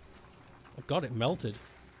 Oh god, it melted.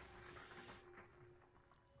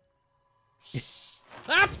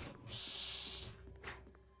 Ah!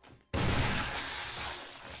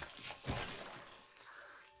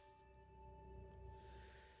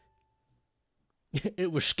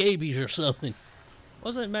 It was scabies or something.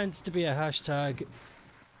 Wasn't meant to be a hashtag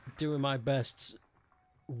doing my best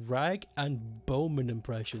Rag and Bowman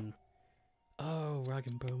impression. Oh, Rag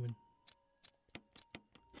and Bowman.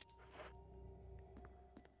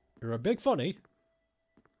 You're a big funny.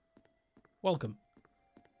 Welcome.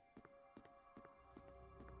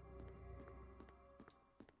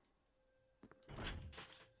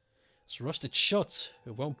 It's rusted shut.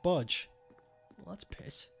 It won't budge. Well, that's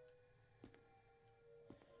piss.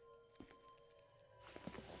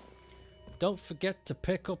 Don't forget to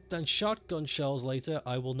pick up them shotgun shells later.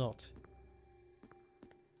 I will not.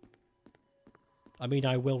 I mean,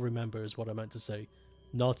 I will remember is what I meant to say.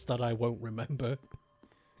 Not that I won't remember.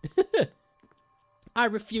 I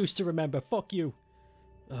refuse to remember. Fuck you.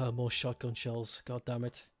 More shotgun shells. God damn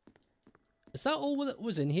it. Is that all that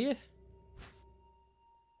was in here?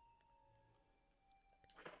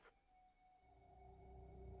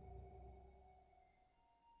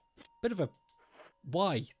 Bit of a...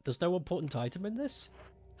 Why? There's no important item in this?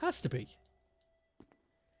 Has to be.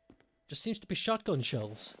 Just seems to be shotgun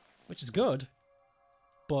shells, which is good,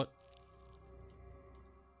 but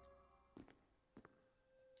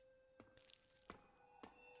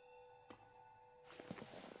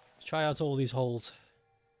Try out all these holes.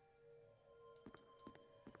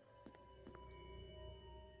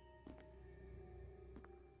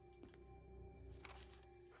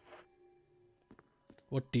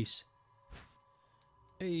 What this?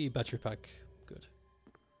 A battery pack. Good.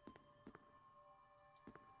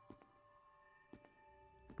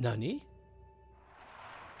 Nani?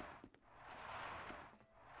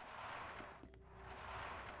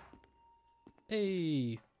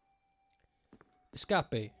 Hey.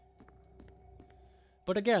 Escape.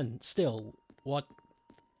 But again, still, what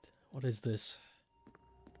is this?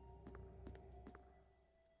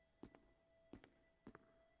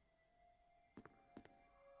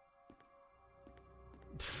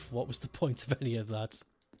 What was the point of any of that?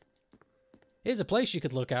 Here's a place you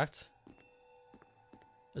could look at.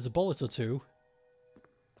 There's a bullet or two.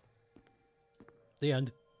 The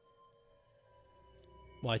end.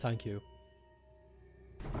 Why, thank you.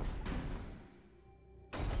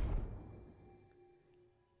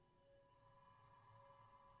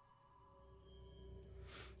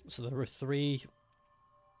 So there were 3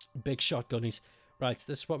 big shotgunnies. Right,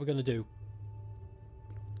 this is what we're going to do.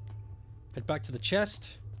 Head back to the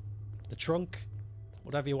chest, the trunk,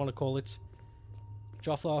 whatever you want to call it.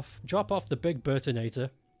 Drop off the big Burtonator.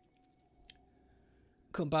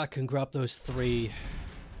 Come back and grab those 3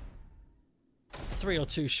 or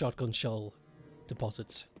 2 shotgun shell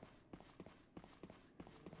deposits.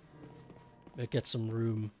 Get some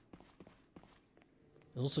room.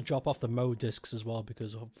 And also drop off the Mo discs as well,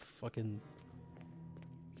 because of fucking...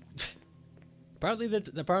 apparently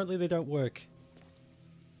they don't work.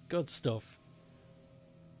 Good stuff.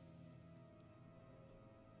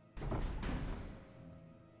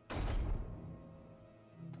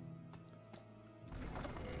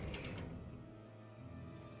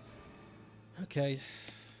 Okay.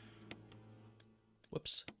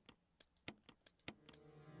 Whoops.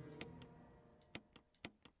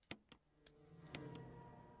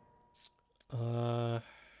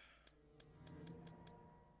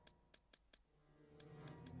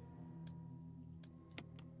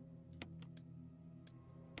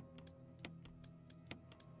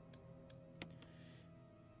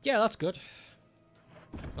 Yeah, that's good.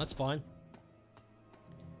 That's fine.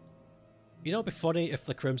 You know, it'd be funny if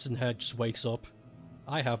the Crimson Head just wakes up.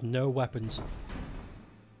 I have no weapons.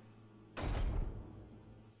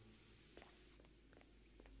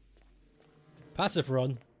 Passive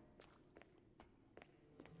run.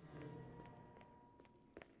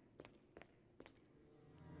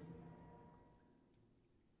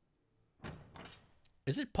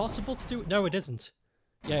 Is it possible to do it? No, it isn't.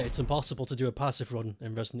 Yeah, it's impossible to do a passive run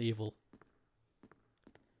in Resident Evil.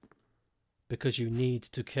 Because you need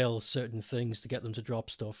to kill certain things to get them to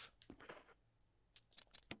drop stuff.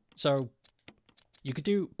 So, you could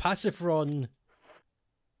do passive run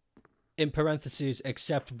in parentheses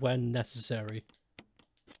except when necessary.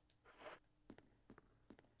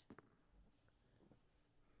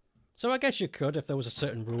 So I guess you could if there was a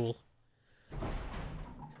certain rule.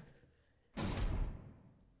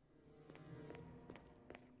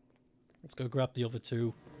 Let's go grab the other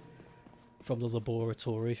 2 from the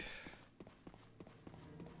laboratory.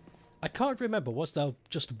 I can't remember, was there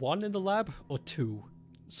just 1 in the lab or 2?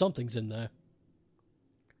 Something's in there.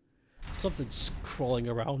 Something's crawling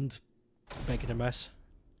around, making a mess.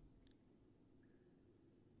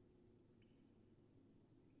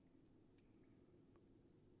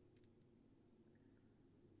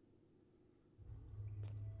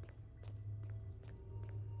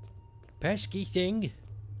 Pesky thing!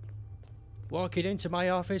 Walking into my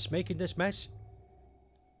office, making this mess.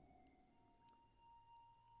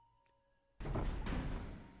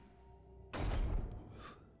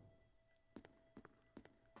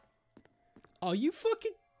 Are you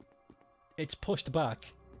fucking... It's pushed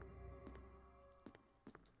back.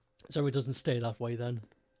 So it doesn't stay that way then.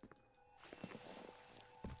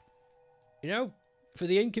 You know, for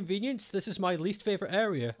the inconvenience, this is my least favourite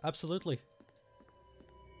area. Absolutely.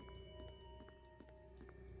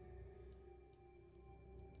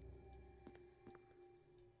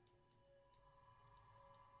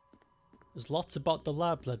 There's lots about the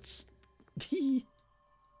lab that's...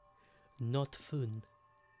 not fun.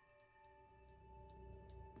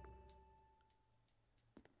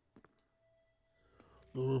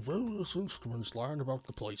 There are various instruments lying about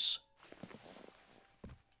the place.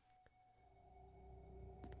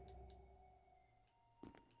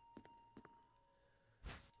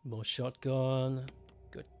 More shotgun.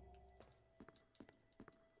 Good.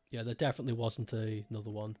 Yeah, there definitely wasn't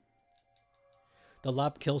another one. The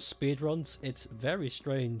lab kills speedruns. It's very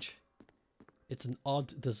strange. It's an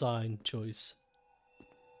odd design choice.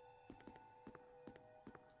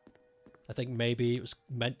 I think maybe it was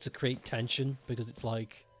meant to create tension because it's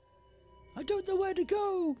like, I don't know where to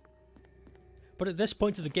go. But at this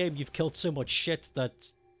point of the game, you've killed so much shit that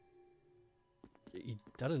I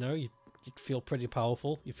don't know, you feel pretty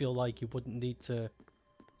powerful. You feel like you wouldn't need to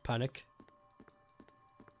panic.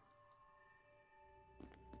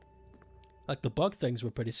 Like, the bug things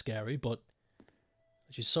were pretty scary, but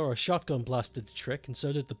as you saw, a shotgun blasted the trick, and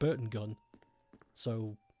so did the Burton gun.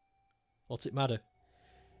 So, what's it matter?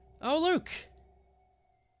 Oh, look!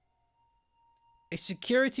 A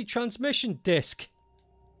security transmission disc!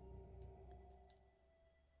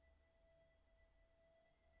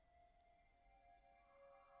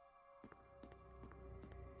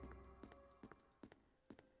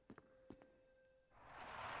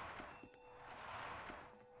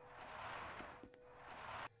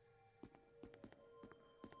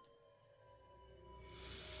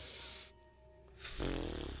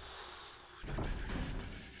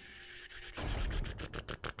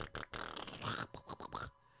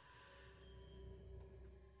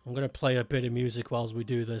 I'm gonna play a bit of music whilst we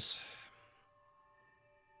do this.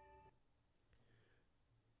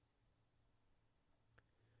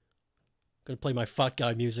 I'm gonna play my fat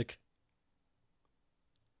guy music.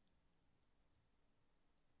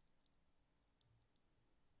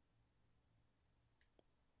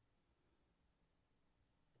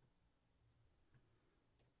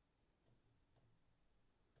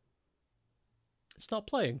 It's not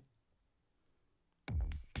playing.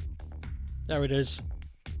 There it is.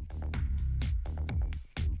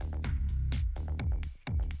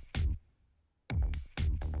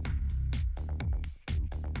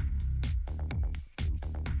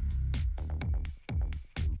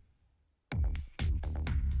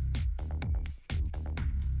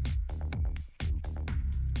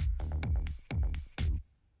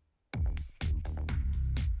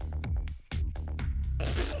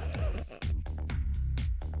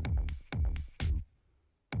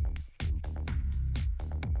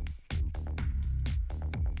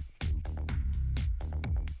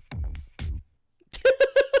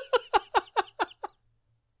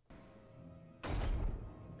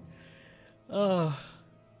 Oh,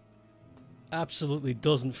 absolutely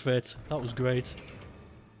doesn't fit. That was great.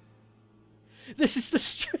 This is the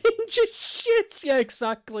strangest shit! Yeah,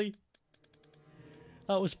 exactly.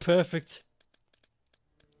 That was perfect.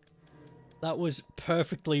 That was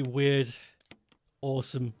perfectly weird.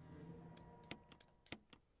 Awesome.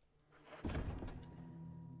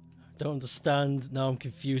 Don't understand. Now I'm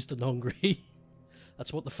confused and hungry.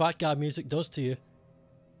 That's what the fat guy music does to you.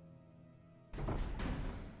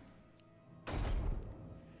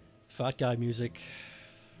 Fat guy music.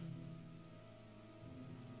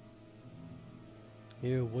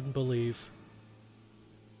 You wouldn't believe.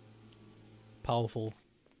 Powerful.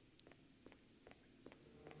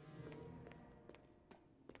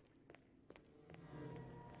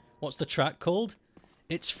 What's the track called?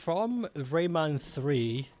 It's from Rayman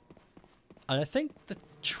 3. And I think the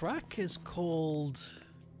track is called...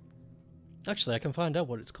 Actually, I can find out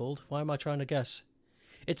what it's called. Why am I trying to guess?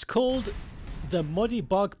 It's called The Muddy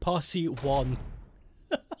Bog Posse 1.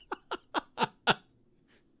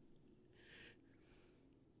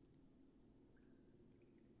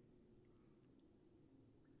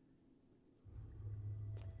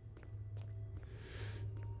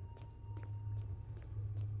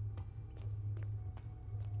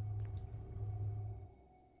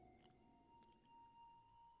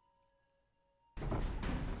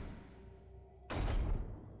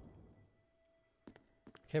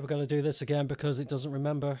 Okay, we're gonna do this again because it doesn't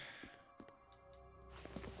remember.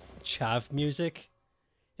 Chav music?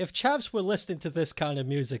 If Chavs were listening to this kind of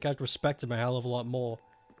music, I'd respect them a hell of a lot more.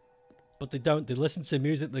 But they don't. They listen to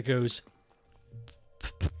music that goes...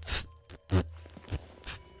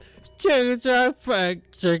 Change our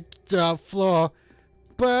the floor.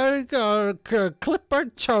 But gonna clip our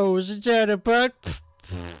toes and but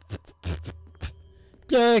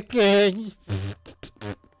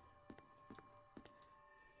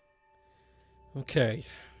okay.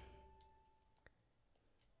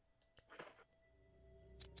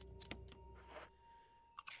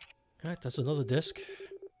 Alright, that's another disc.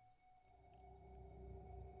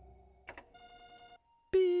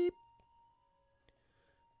 Beep.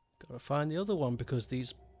 Gotta find the other one because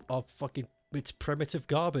these are fucking... It's primitive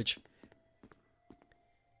garbage.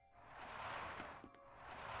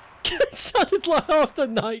 It sounded like off the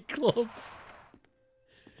nightclub.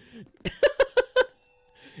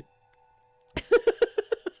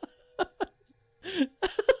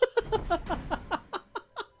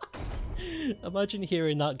 Imagine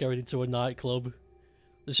hearing that going into a nightclub.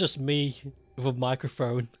 It's just me with a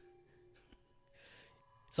microphone.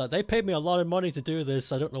 It's like, they paid me a lot of money to do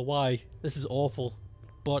this. I don't know why. This is awful.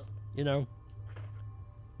 But, you know,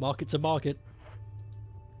 market to market.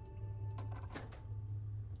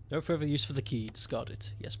 No further use for the key. Discard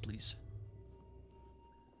it. Yes, please.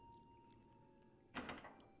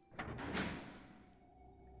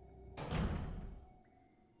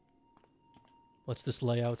 What's this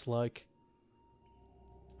layout like?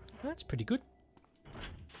 That's pretty good.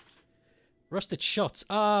 Rusted shut.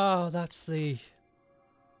 Ah, that's the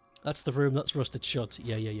room that's rusted shut.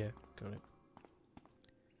 Yeah. Got it.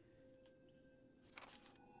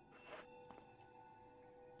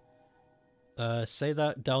 Say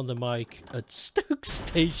that down the mic at Stoke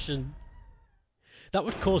Station. That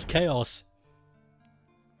would cause chaos.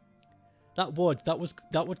 That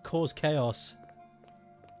would cause chaos.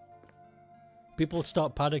 People would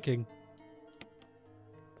start panicking.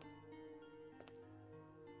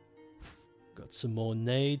 Got some more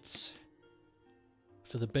nades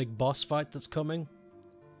for the big boss fight that's coming.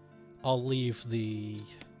 I'll leave the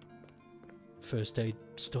first aid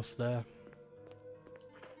stuff there.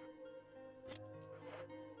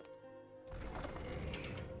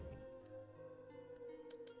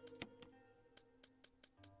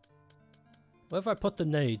 Where have I put the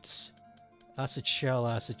nades? Acid shell,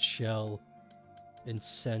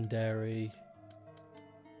 incendiary.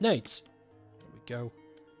 Nades! There we go.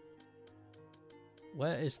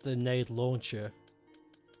 Where is the nade launcher?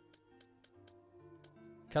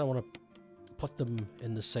 Kinda wanna put them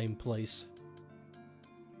in the same place.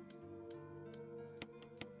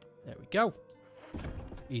 There we go.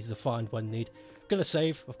 Easy to find when need. Gonna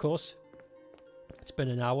save, of course. It's been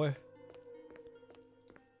an hour.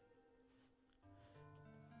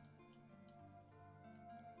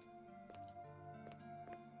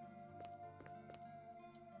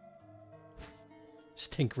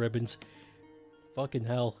 Stink ribbons. Fucking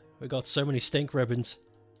hell. We got so many stink ribbons.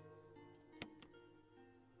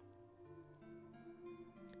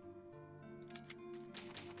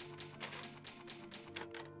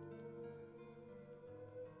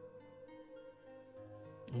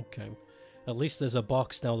 Okay. At least there's a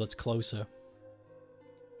box now that's closer.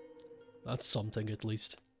 That's something, at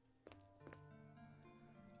least.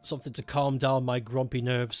 Something to calm down my grumpy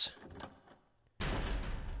nerves.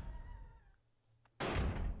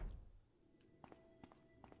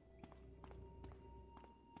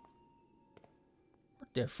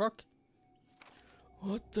 What the fuck?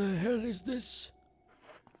 What the hell is this?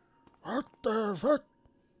 What the fuck?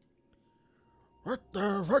 What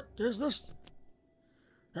the fuck is this?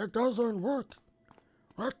 It doesn't work.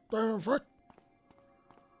 What the fuck?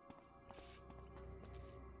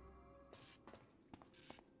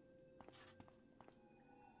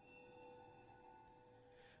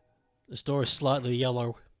 This door is slightly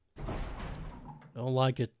yellow. I don't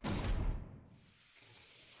like it.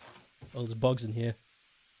 Oh, there's bugs in here.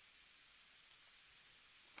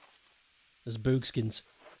 There's boogskins.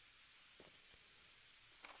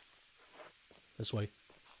 This way.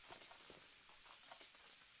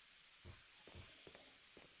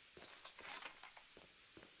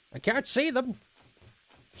 I can't see them!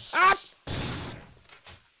 Ah!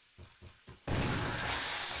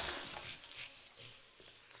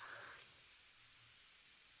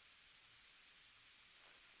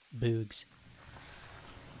 Boogs.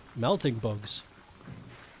 Melting bugs.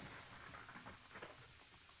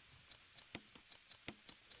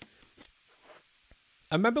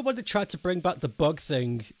 I remember when they tried to bring back the bug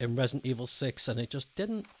thing in Resident Evil 6 and it just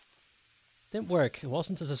didn't work. It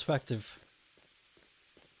wasn't as effective.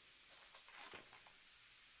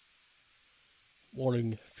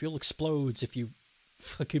 Warning, fuel explodes if you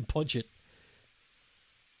fucking punch it.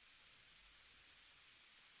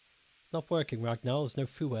 Not working right now, there's no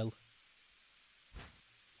fuel.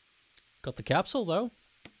 Got the capsule though.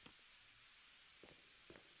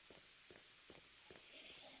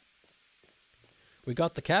 We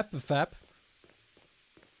got the cap and fap.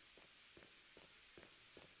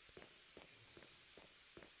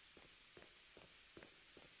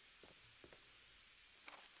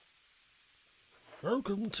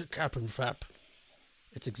 Welcome to Cap and Fap.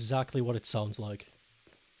 It's exactly what it sounds like.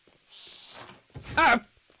 Ah!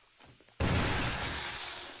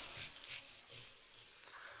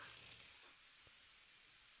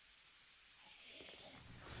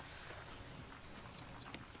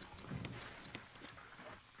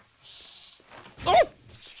 Oh!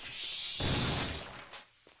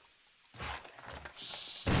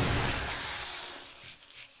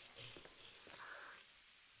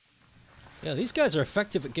 Yeah, these guys are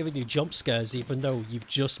effective at giving you jump scares even though you've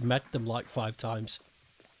just met them like 5 times.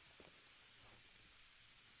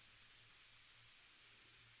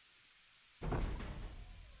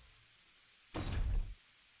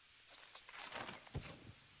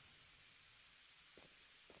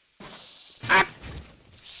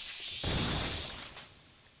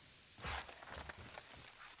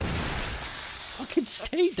 fucking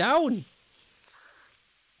stay down!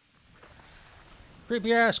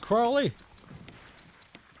 Creepy ass Crawley!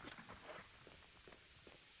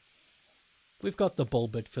 We've got the bull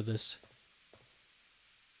bit for this.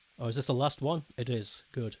 Oh, is this the last one? It is.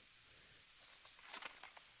 Good.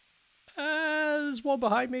 There's one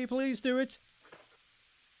behind me. Please do it.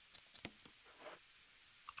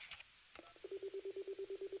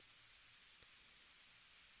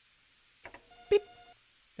 Beep.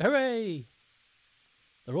 Hooray!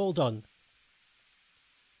 They're all done.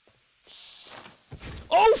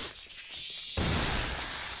 Oh!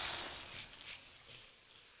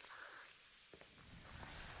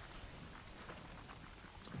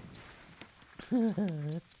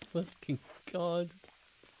 Fucking God.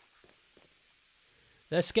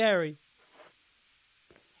 They're scary.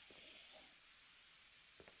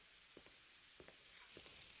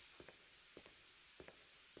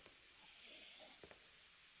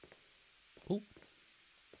 Oh.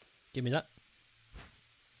 Give me that.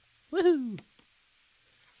 Woohoo!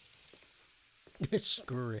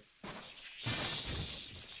 Screw it.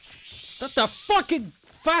 What the fucking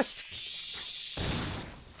fast?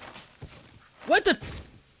 What the?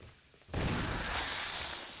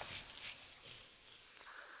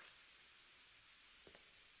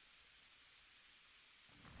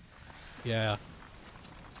 Yeah.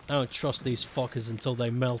 I don't trust these fuckers until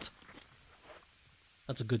they melt.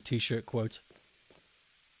 That's a good t-shirt quote.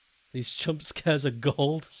 These jump scares are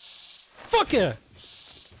gold. Fucker!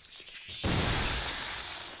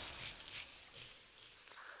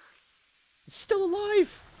 It's still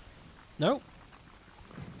alive! No.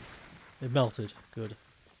 It melted. Good.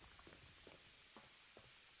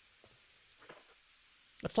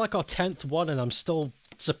 That's like our 10th one and I'm still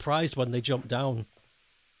surprised when they jump down.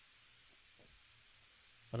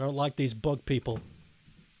 I don't like these bug people.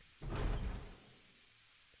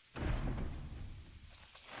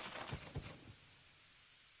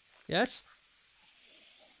 Yes?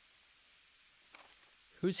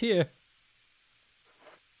 Who's here?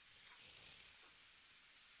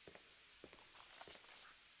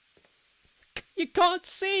 You can't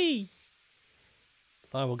see!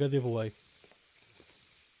 Fine, we'll go the other way.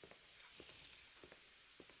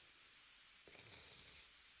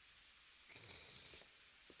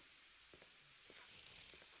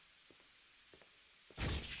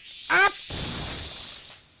 Up!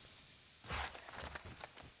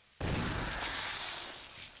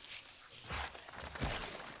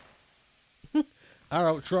 I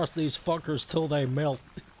don't trust these fuckers till they melt.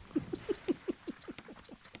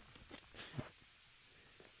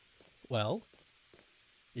 Well,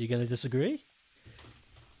 are you going to disagree?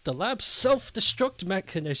 The lab's self-destruct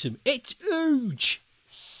mechanism, it's huge!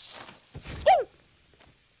 Ooh!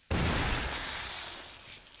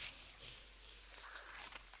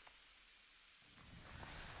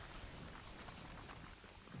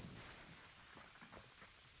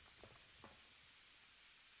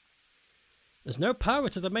 There's no power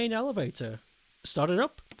to the main elevator. Start it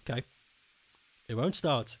up? Okay. It won't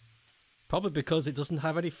start. Probably because it doesn't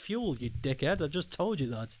have any fuel, you dickhead. I just told you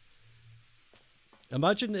that.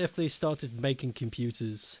 Imagine if they started making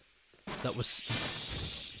computers that was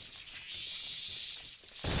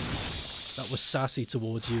sassy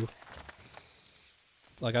towards you.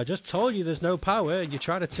 Like, I just told you there's no power and you're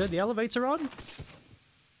trying to turn the elevator on?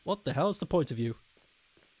 What the hell's the point of you?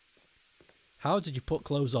 How did you put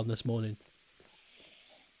clothes on this morning?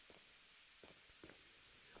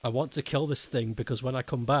 I want to kill this thing because when I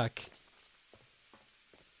come back,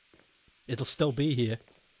 it'll still be here.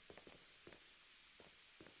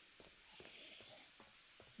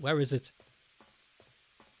 Where is it?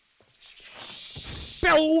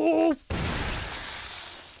 I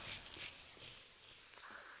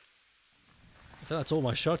think that's all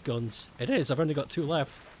my shotguns. It is, I've only got 2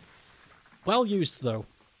 left. Well used, though.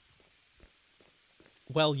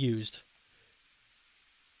 Well used.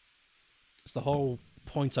 It's the whole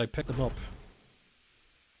point I picked them up.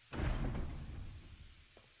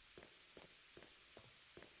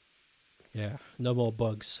 Yeah, no more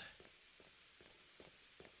bugs.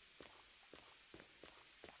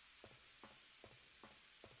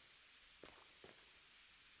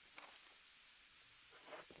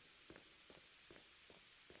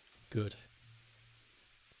 Good.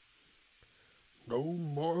 No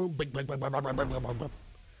more big.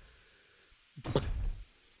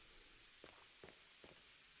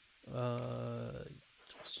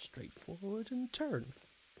 Straight forward and turn.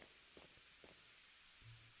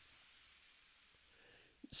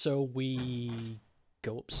 So we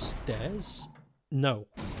go upstairs? No.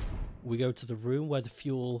 We go to the room where the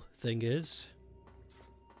fuel thing is.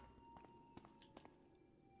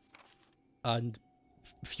 and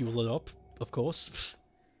fuel it up, of course.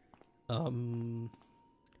 I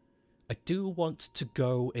do want to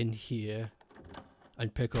go in here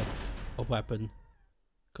and pick up a weapon,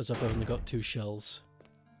 because I've only got 2 shells,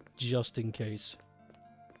 just in case.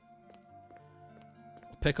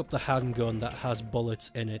 I'll pick up the handgun that has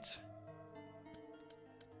bullets in it.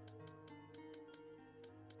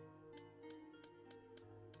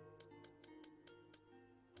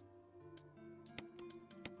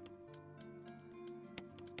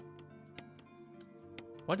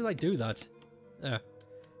 Why did I do that?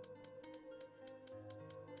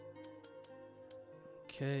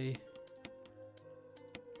 Okay.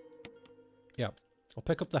 Yeah, I'll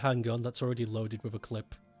pick up the handgun that's already loaded with a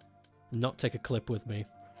clip. Not take a clip with me.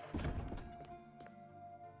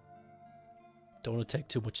 Don't want to take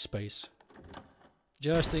too much space.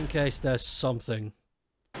 Just in case there's something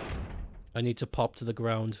I need to pop to the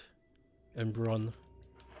ground and run.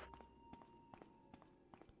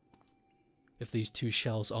 If these 2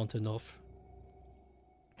 shells aren't enough.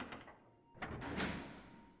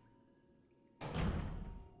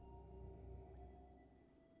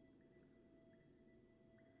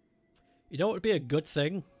 You know what would be a good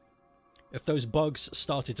thing? If those bugs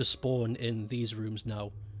started to spawn in these rooms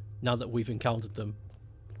now that we've encountered them.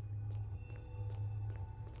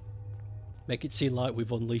 Make it seem like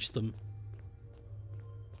we've unleashed them.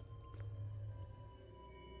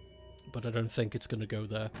 But I don't think it's gonna go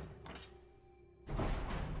there.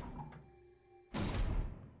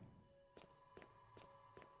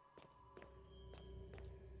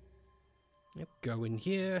 Yep, go in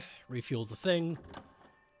here, refuel the thing.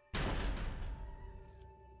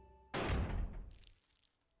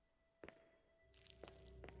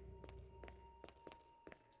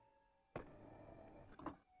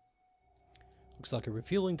 Looks like a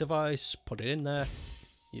refueling device, put it in there,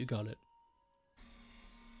 you got it.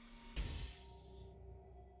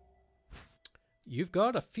 You've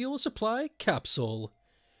got a fuel supply capsule.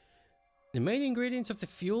 The main ingredient of the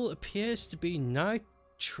fuel appears to be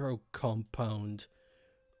nitro compound.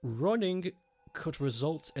 Running could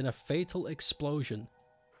result in a fatal explosion.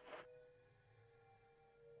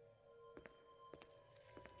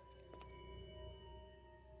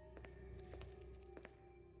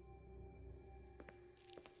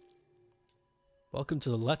 Welcome to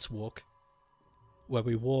the Let's Walk, where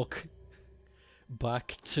we walk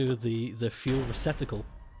back to the fuel receptacle.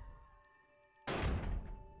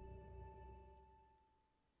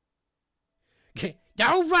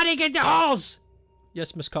 No running in the halls!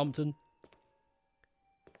 Yes, Miss Compton.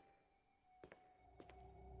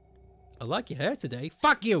 I like your hair today.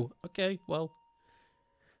 Fuck you! Okay, well.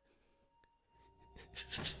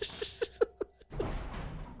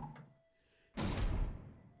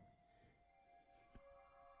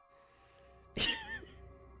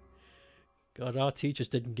 God, our teachers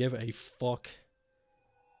didn't give a fuck.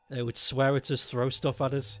 They would swear at us, throw stuff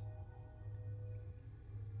at us.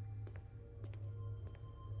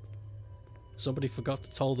 Somebody forgot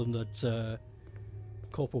to tell them that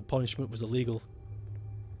corporal punishment was illegal.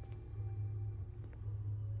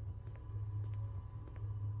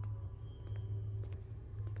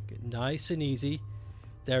 Get nice and easy.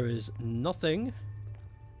 There is nothing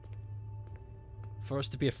for us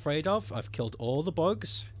to be afraid of. I've killed all the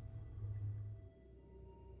bugs.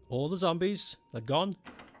 All the zombies. They're gone.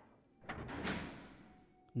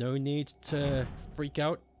 No need to freak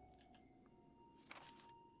out.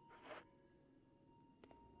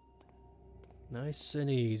 Nice and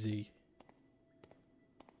easy.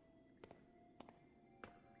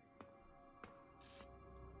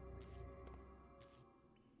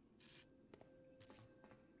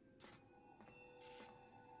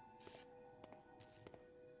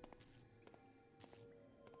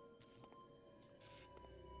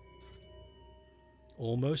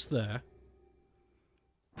 Almost there.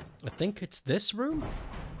 I think it's this room?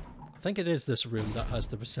 I think it is this room that has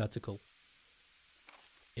the receptacle.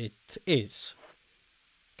 It is.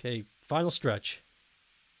 Okay, final stretch.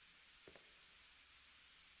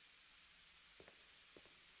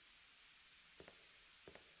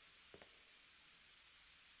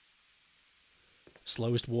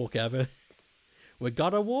 Slowest walk ever. We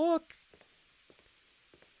gotta walk!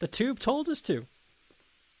 The tube told us to.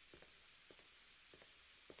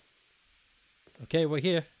 Okay, we're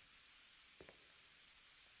here.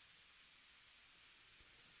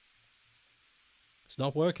 It's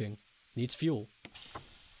not working. Needs fuel.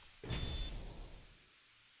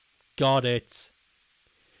 Got it.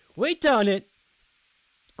 We done it.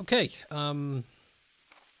 Okay,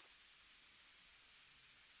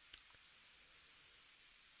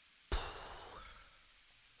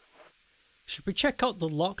 Should we check out the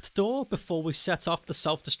locked door before we set off the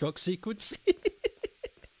self-destruct sequence?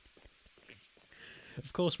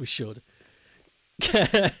 Of course we should.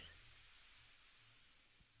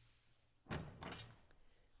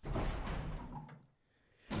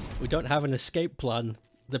 We don't have an escape plan.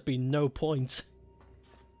 There'd be no point.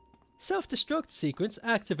 Self-destruct sequence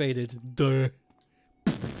activated. Duh.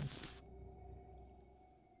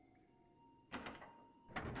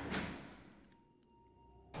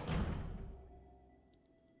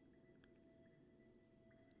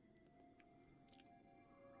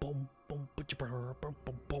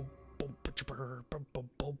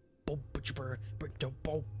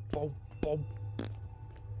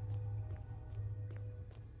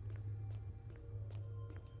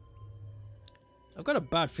 I've got a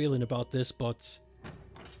bad feeling about this, but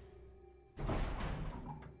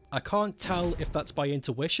I can't tell if that's by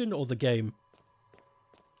intuition or the game.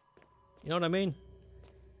 You know what I mean?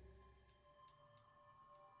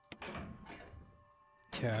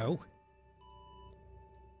 2,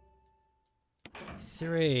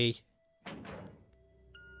 3.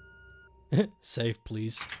 Save,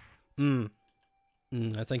 please. I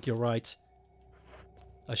think you're right.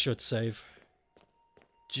 I should save.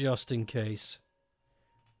 Just in case.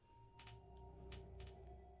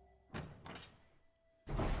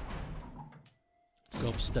 Let's go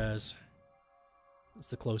upstairs. It's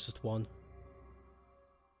the closest one.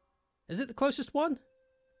 Is it the closest one?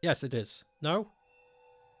 Yes, it is. No?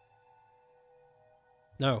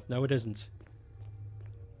 No, it isn't.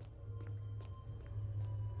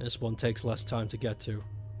 This one takes less time to get to.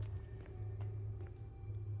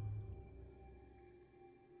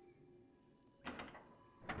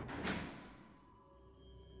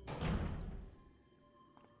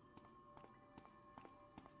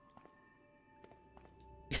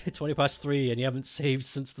 It's 3:20 and you haven't saved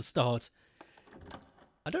since the start.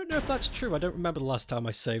 I don't know if that's true. I don't remember the last time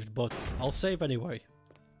I saved, but I'll save anyway.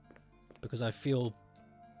 Because I feels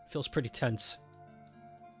pretty tense.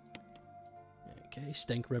 Okay,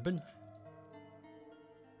 stink ribbon.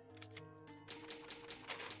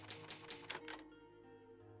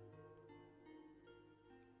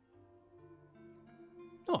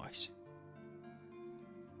 Nice.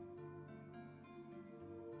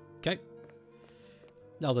 Okay.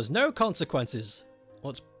 Now there's no consequences.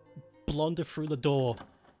 Let's blunder through the door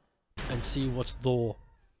and see what's there.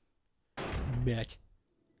 Mate.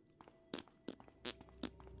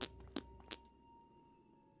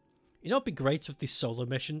 You know, it'd be great with these solo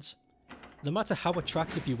missions. No matter how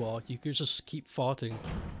attractive you are, you could just keep farting.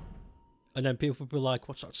 And then people would be like,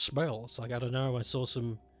 what's that smell? It's like, I don't know, I saw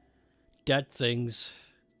some dead things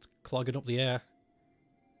clogging up the air.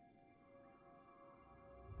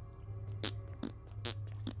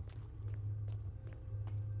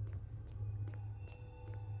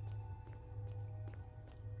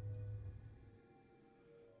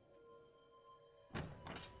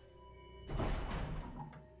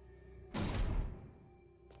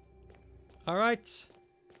 Alright.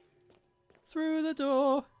 Through the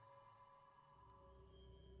door.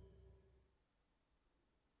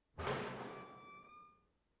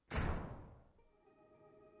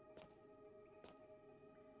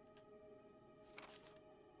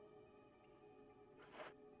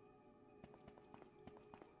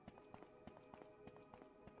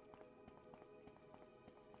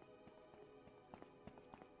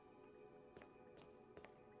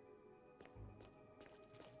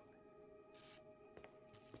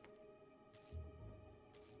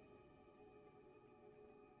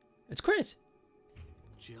 It's Chris.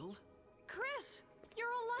 Jill? Chris, you're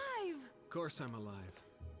alive! Of course I'm alive.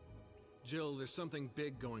 Jill, there's something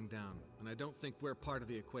big going down, and I don't think we're part of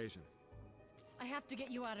the equation. I have to get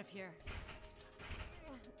you out of here.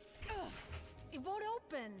 Ugh, it won't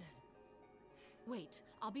open. Wait,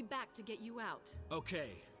 I'll be back to get you out.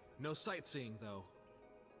 Okay, no sightseeing though.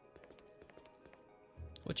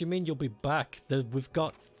 What do you mean you'll be back? We've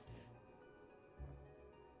got...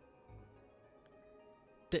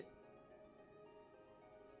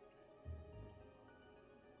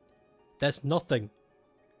 There's nothing.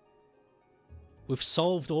 We've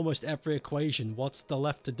solved almost every equation. What's there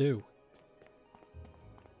left to do?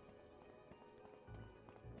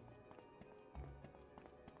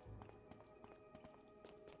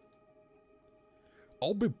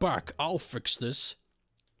 I'll be back. I'll fix this.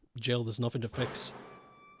 Jill, there's nothing to fix.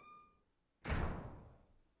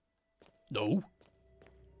 No.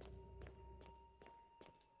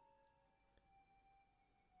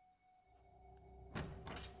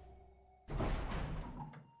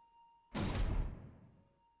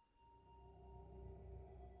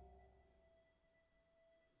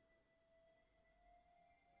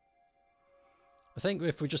 I think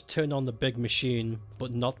if we just turn on the big machine,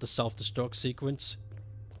 but not the self-destruct sequence,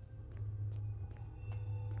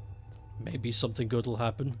 maybe something good will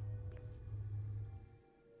happen.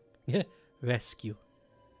 Yeah, rescue.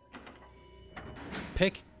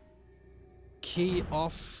 Pick key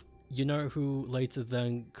off. You know who later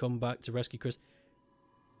then come back to rescue Chris.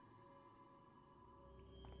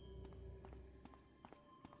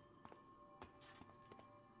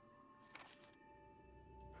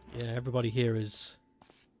 Yeah, everybody here is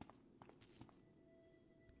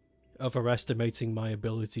overestimating my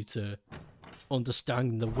ability to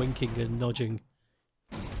understand the winking and nudging.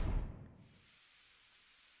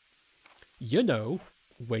 You know,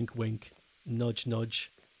 wink wink, nudge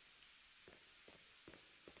nudge.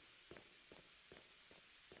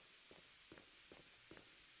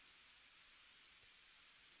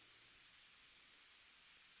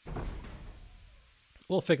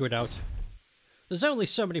 We'll figure it out. There's only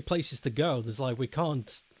so many places to go. There's like we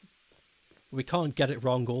can't get it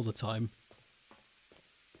wrong all the time.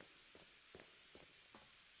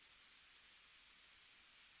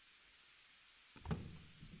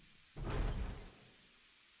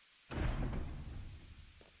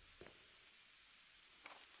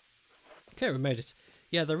 Okay, we made it.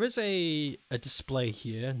 Yeah, there is a display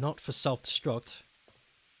here, not for self-destruct.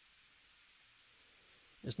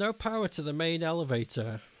 There's no power to the main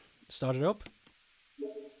elevator. Start it up.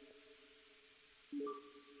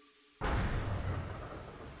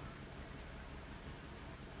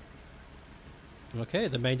 Okay,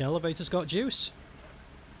 the main elevator's got juice.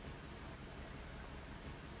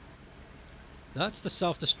 That's the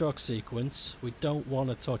self-destruct sequence. We don't want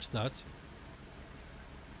to touch that.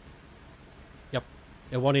 Yep,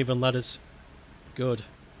 it won't even let us. Good.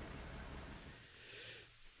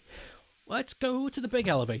 Let's go to the big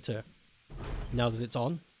elevator, now that it's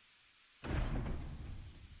on.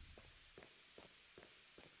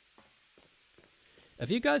 Have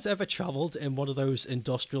you guys ever travelled in one of those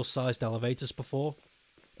industrial-sized elevators before?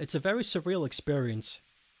 It's a very surreal experience.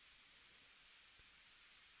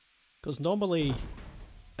 Because normally,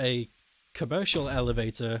 a commercial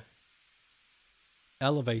elevator,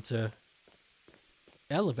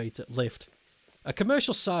 lift. A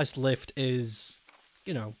commercial-sized lift is,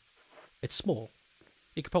 you know, it's small.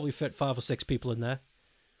 You could probably fit 5 or 6 people in there.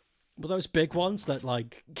 But those big ones that,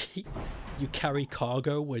 like, you carry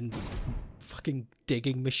cargo and fucking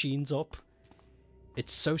digging machines up.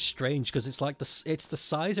 It's so strange because it's like it's the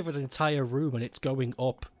size of an entire room and it's going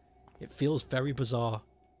up. It feels very bizarre.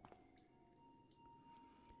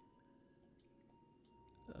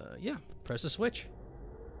 Yeah, press the switch.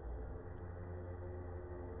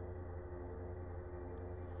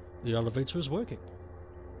 The elevator is working.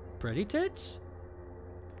 Pretty tits.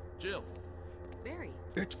 Jill, Barry,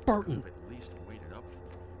 It's Barton. at least wait it up for me,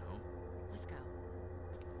 you know? let's go.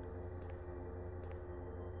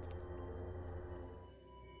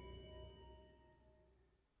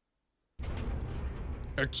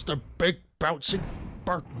 It's the big bouncing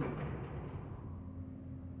Barton.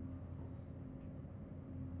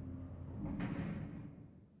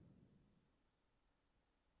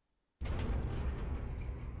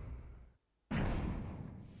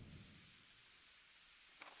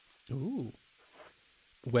 Ooh.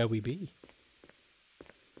 Where we be?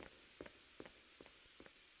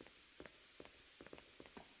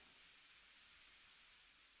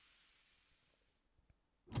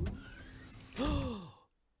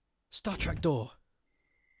 Star Trek door.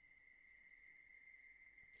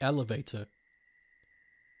 Elevator.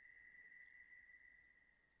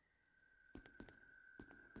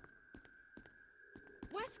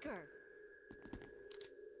 Wesker!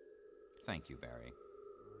 Thank you, Barry.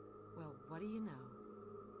 Well, what do you know?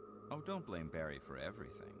 Oh, don't blame Barry for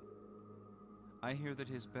everything. I hear that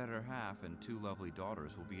his better half and 2 lovely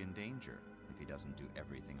daughters will be in danger if he doesn't do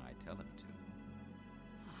everything I tell him to.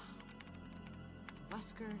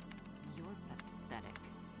 Wesker, you're pathetic.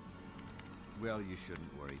 Well, you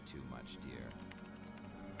shouldn't worry too much, dear.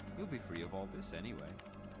 You'll be free of all this anyway.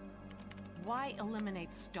 Why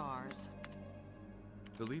eliminate stars?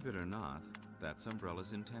 Believe it or not, that's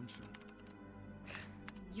Umbrella's intention.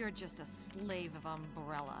 You're just a slave of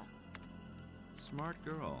Umbrella. Smart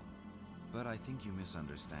girl, but I think you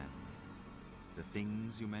misunderstand me. The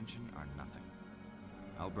things you mention are nothing.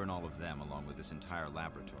 I'll burn all of them along with this entire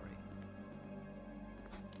laboratory.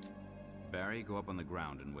 Barry, go up on the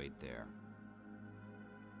ground and wait there.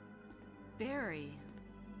 Barry.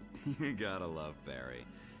 You gotta love Barry.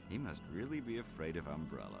 He must really be afraid of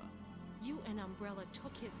Umbrella. You and Umbrella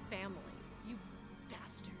took his family. You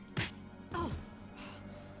bastard. Oh!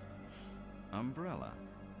 Umbrella?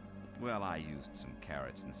 Well, I used some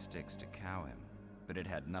carrots and sticks to cow him. but it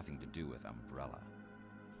had nothing to do with Umbrella.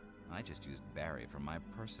 I just used Barry for my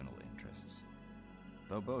personal interests.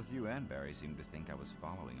 Though both you and Barry seemed to think I was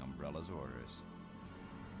following Umbrella's orders.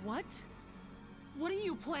 What? What are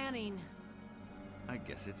you planning? I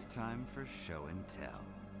guess it's time for show and tell.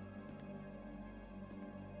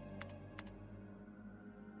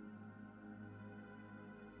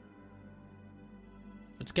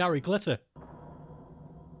 It's Gary Glitter.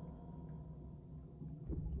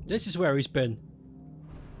 This is where he's been.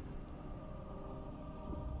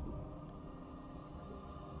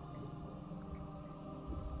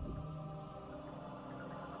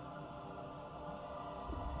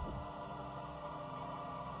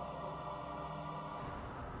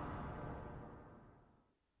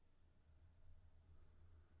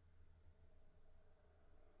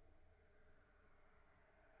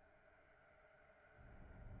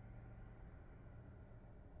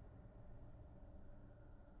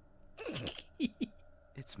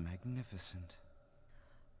 It's magnificent.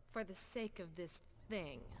 For the sake of this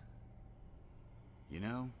thing. You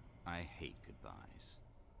know, I hate goodbyes.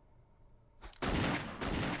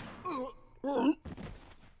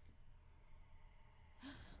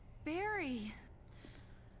 Barry!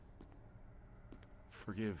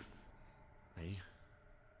 Forgive me.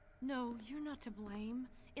 No, you're not to blame.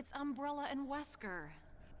 It's Umbrella and Wesker.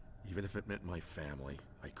 Even if it meant my family,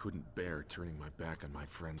 I couldn't bear turning my back on my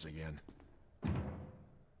friends again.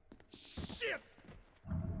 Shit!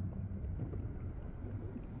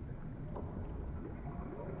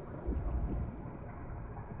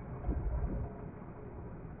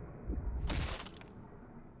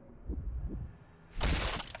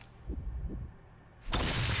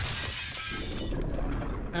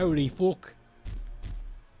 Holy fuck.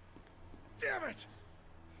 Damn it!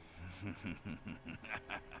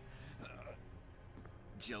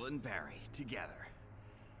 Jill and Barry together.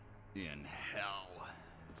 In hell.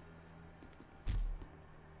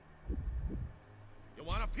 You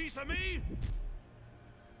want a piece of me?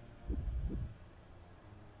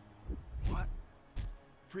 What?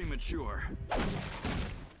 Premature.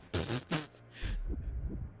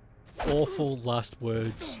 Awful last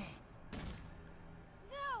words.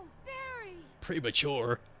 No, Barry!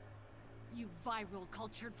 Premature. You viral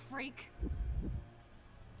cultured freak.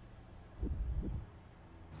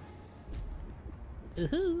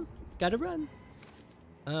 Ooh, gotta run.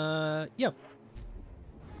 Yep.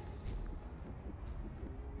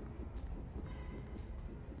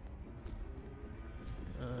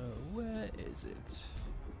 Where is it?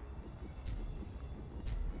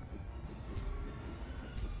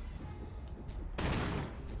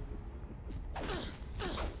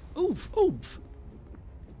 Oof, oof.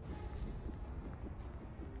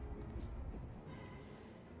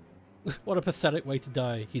 What a pathetic way to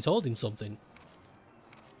die. He's holding something.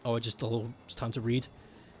 Oh, it's time to read.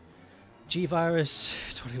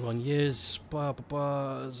 G-Virus, 21 years, blah blah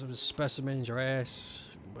blah, some specimens, your ass,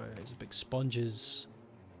 there's big sponges,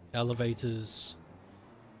 elevators,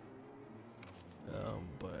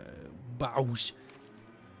 bows.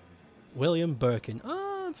 William Birkin.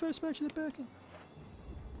 Ah, first mention of Birkin.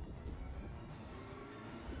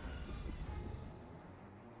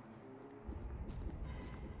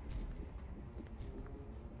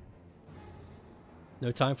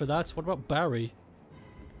 No time for that. What about Barry?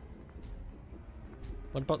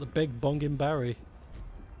 What about the big bunging Barry?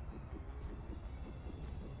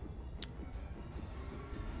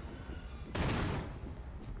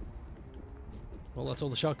 Well, that's all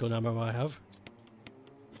the shotgun ammo I have.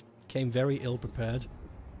 Came very ill prepared.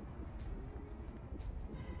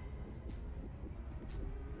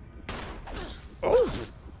 Oh!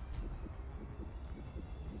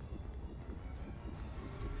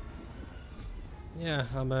 Yeah,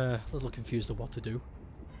 I'm a little confused of what to do.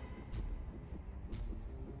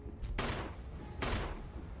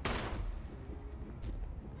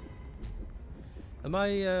 Am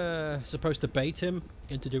I supposed to bait him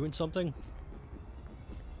into doing something?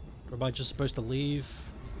 Or am I just supposed to leave?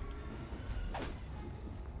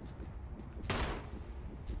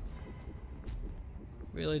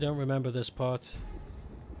 Really don't remember this part.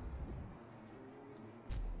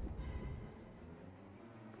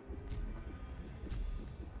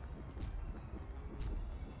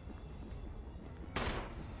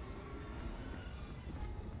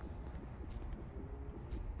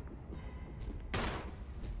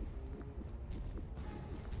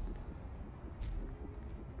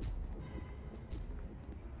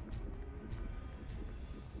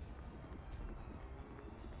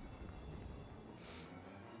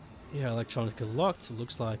 Yeah, electronically locked. It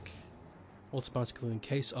looks like automatically in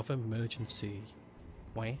case of emergency.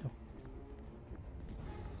 Wow.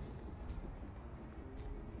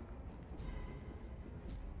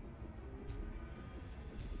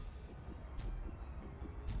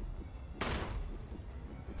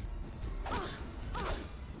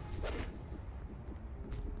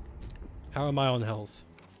 How am I on health?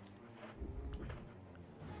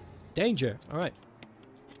 Danger! Alright.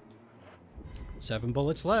 7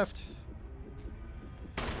 bullets left.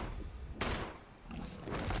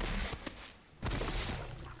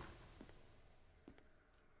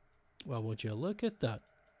 Well, would you look at that?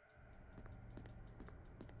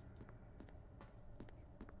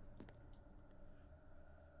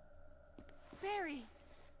 Barry!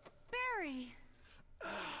 Barry!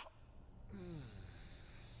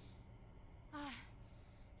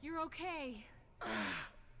 You're okay.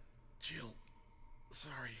 Jill,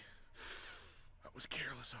 sorry. That was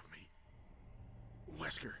careless of me.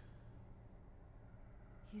 Wesker,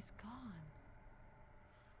 He's gone.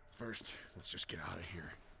 first, let's just get out of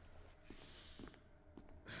here.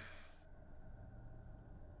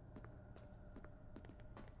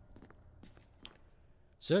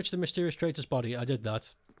 Search the mysterious traitor's body. I did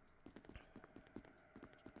that.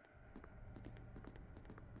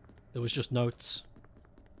 There was just notes.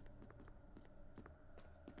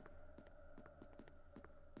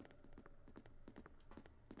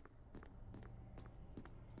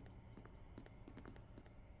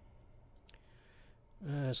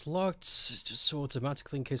 It's locked. It's just so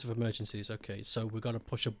automatically in case of emergencies. Okay, so we gotta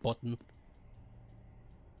push a button.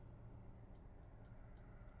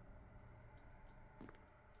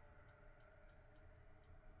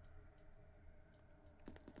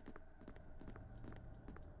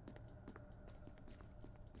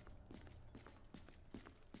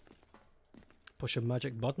 Push a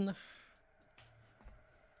magic button.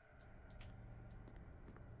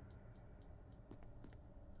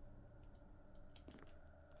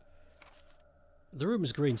 The room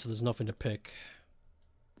is green, so there's nothing to pick.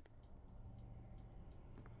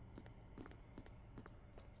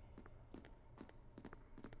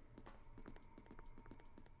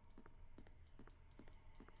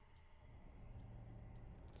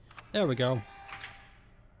 There we go.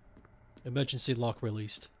 Emergency lock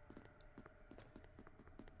released.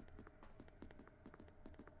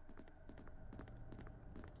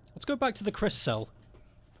 Let's go back to the Chris cell.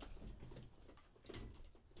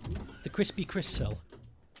 The Crispy Chris cell.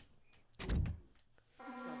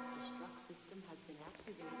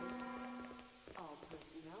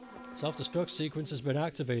 Self-destruct sequence has been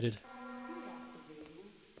activated.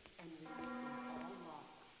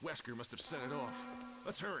 Wesker must have set it off.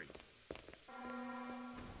 Let's hurry.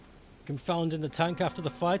 Confound in the tank after the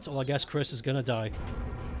fight, well, I guess Chris is gonna die.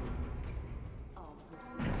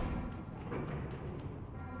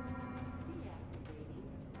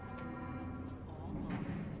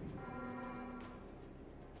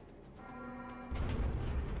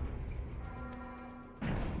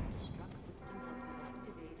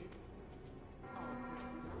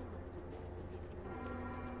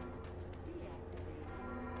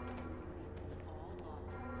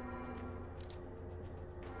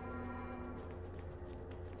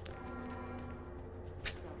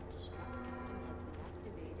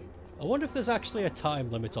 I wonder if there's actually a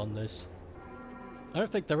time limit on this. I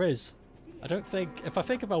don't think there is. I don't think... If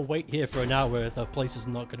I wait here for an hour, the place is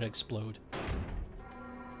not going to explode.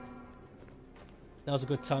 Now's a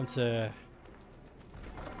good time to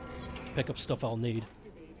pick up stuff I'll need.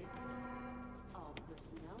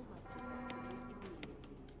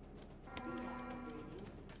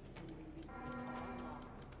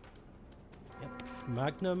 Yep,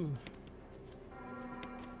 Magnum.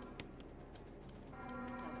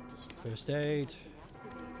 First aid.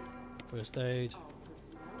 First aid.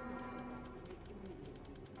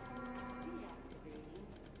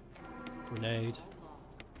 Grenade.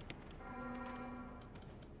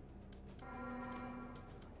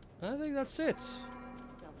 I think that's it.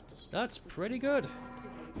 That's pretty good.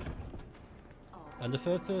 And the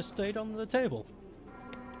third first aid on the table.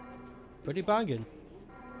 Pretty banging.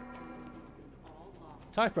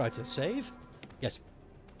 Typewriter, save? Yes.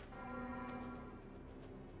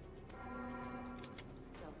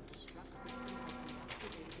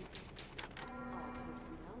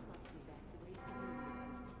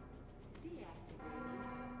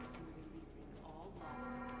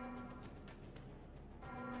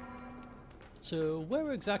 So,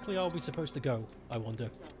 where exactly are we supposed to go, I wonder?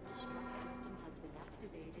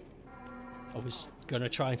 Are we gonna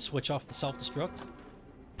try and switch off the self-destruct?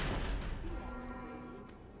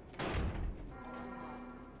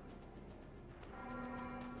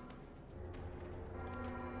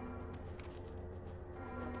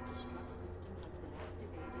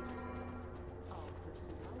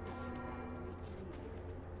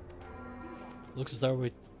 Looks as though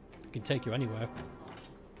we can take you anywhere.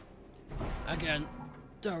 Again,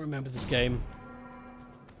 don't remember this game.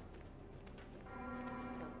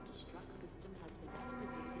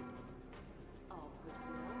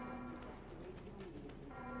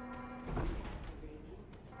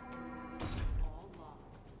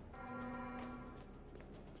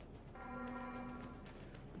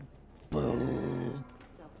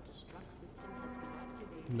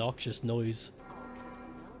 obnoxious noise.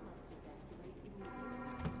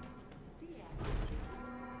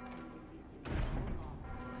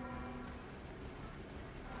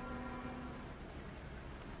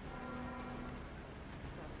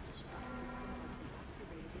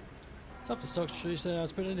 Self-destruct system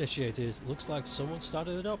has been initiated. Looks like someone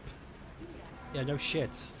started it up. Yeah, no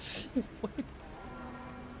shit.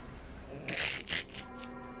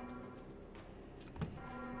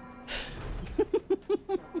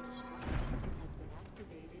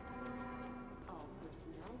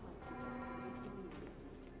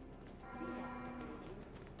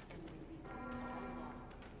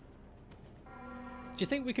 Do you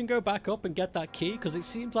think we can go back up and get that key? Because it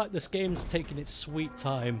seems like this game's taking its sweet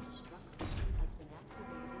time.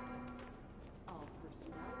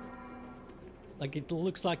 Like, it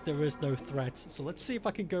looks like there is no threat. So let's see if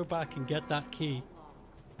I can go back and get that key.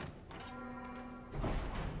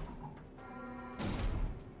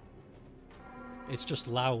 It's just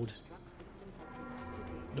loud.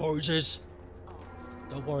 Noises!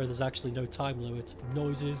 Don't worry, there's actually no time limit.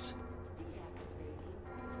 Noises.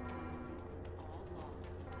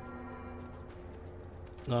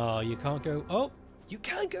 Oh, you can't go... Oh! You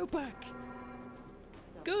can go back!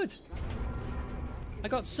 Good! I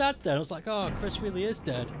got sad then. I was like, oh, Chris really is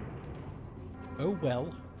dead. Oh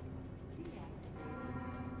well.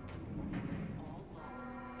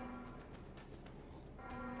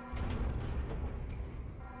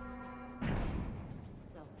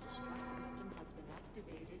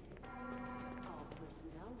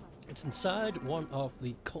 It's inside one of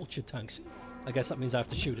the culture tanks. I guess that means I have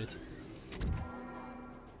to shoot it.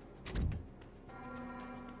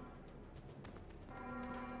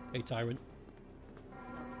 Hey, Tyrant.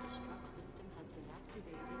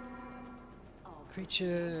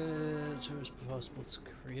 Creatures are as possible to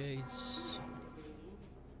create.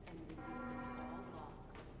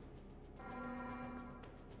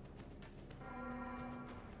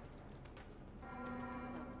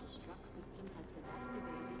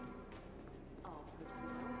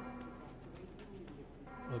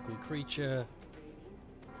 Ugly creature.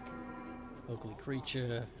 Ugly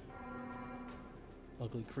creature.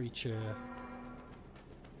 Ugly creature.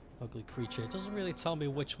 Ugly creature. It doesn't really tell me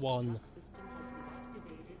which one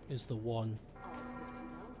is the one.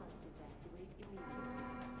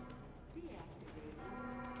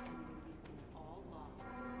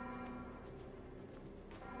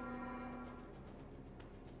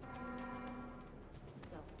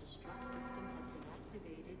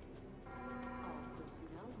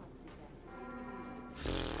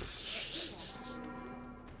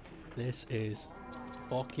 This is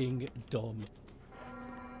fucking dumb.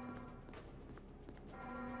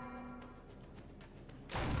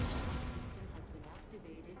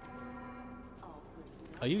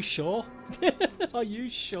 Are you sure? Are you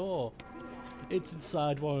sure? It's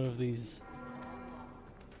inside one of these.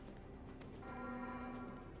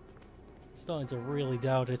 Starting to really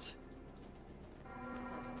doubt it.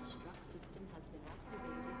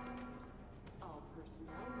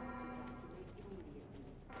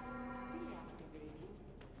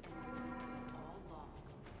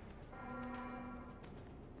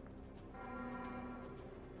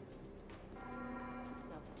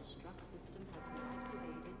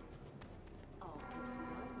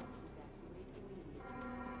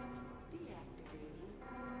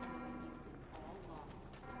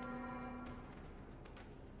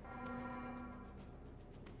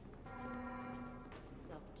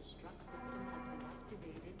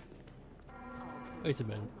 Wait a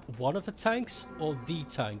minute, one of the tanks or the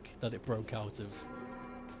tank that it broke out of?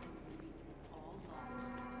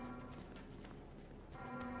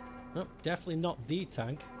 Nope, definitely not the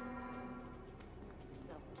tank.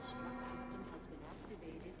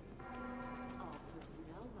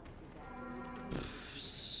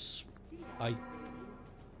 I...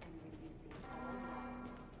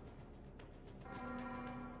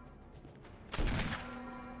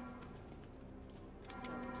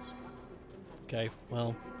 Okay,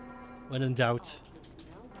 well, when in doubt,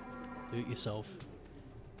 do it yourself.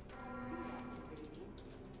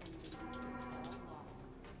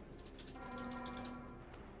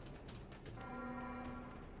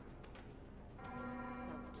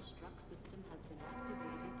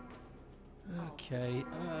 Okay,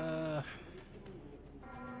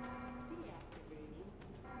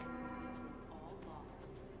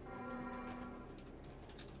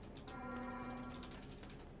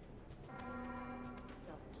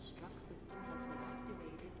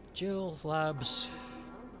 Jill Labs.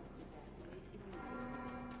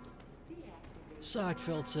 Side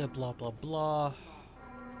filter, blah blah blah.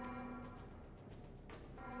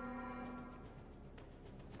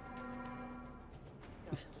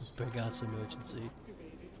 Big ass emergency.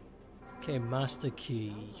 Okay, master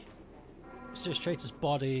key. Search Traitor's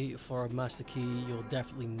body for a master key. You'll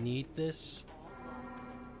definitely need this.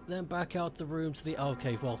 Then back out the room to the...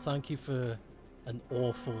 Okay, well, thank you for an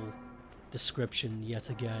awful description yet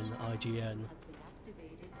again, IGN.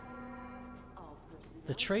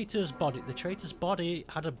 The traitor's body. The traitor's body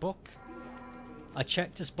had a book. I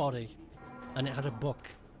checked his body, and it had a book.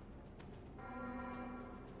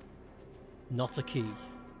 Not a key.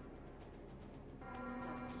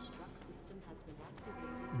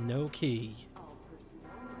 No key.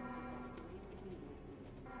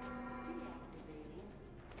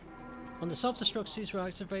 When the self-destruct cease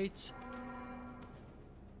reactivates...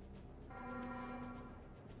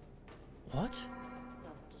 What?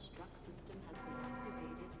 Self-destruct system has been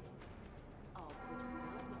activated. All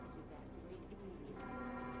personnel must evacuate immediately.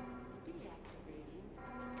 Deactivating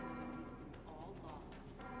and releasing all logs.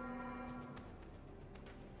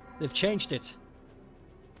 They've changed it.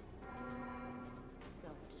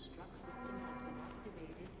 Self-destruct system has been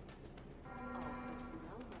activated. All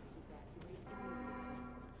personnel must evacuate immediately.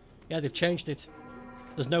 Yeah, they've changed it.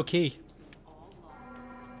 There's no key. Releasing all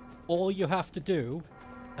logs. All you have to do...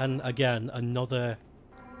 And again, another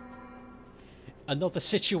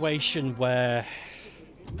situation where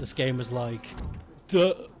this game is like,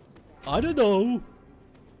 duh, I don't know.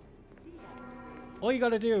 All you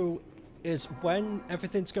gotta do is when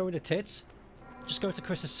everything's going to tits, just go to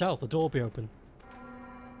Chris's cell, the door will be open.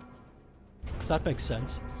 Because that makes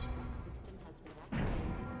sense.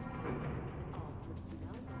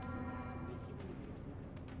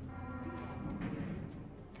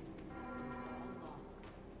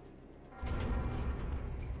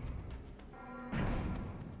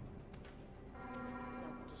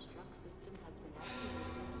 Self-destruct system has been activated.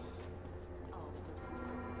 All personnel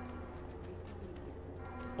must evacuate immediately.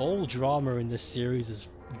 All drama in this series is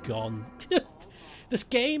gone. This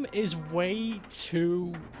game is way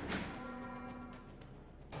too...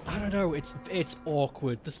 I don't know, it's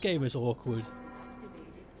awkward. This game is awkward.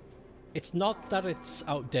 It's not that it's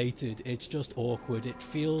outdated, it's just awkward. It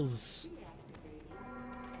feels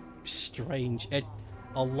strange.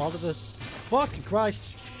 A lot of the... Fucking Christ!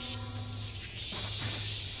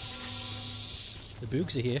 The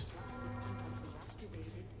boogs are here.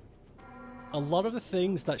 A lot of the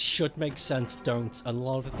things that should make sense don't, and a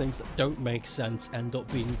lot of the things that don't make sense end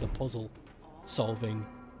up being the puzzle solving.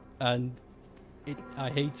 And I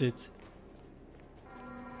hate it.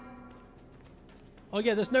 Oh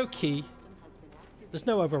yeah, there's no key. There's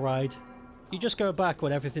no override. You just go back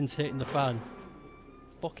when everything's hitting the fan.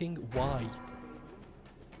 Fucking why?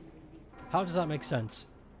 How does that make sense?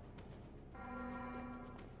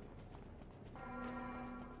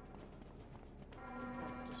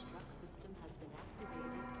 Self-destruct system has been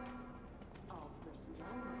activated. All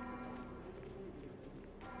personnel must evacuate immediately.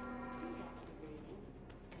 Deactivating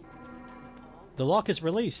and releasing all. The lock is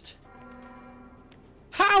released.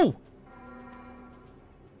 How?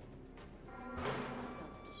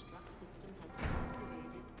 Self-destruct system has been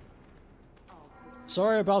activated. All personnel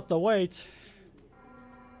Sorry about the wait.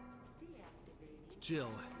 deactivating.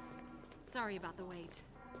 Jill, Sorry about the wait.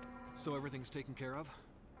 so everything's taken care of?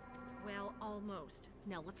 Well, almost.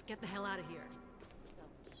 Now let's get the hell out of here.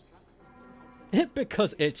 Self-destruct system has been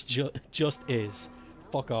Because it just is.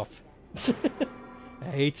 Fuck off. I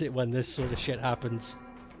hate it when this sort of shit happens.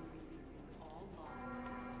 releasing all logs.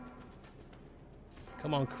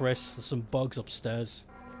 Come on, Chris. There's some bugs upstairs.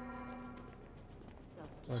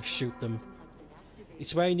 Or shoot them. System has been activated. You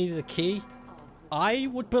swear you needed a key? I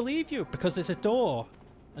would believe you, because it's a door.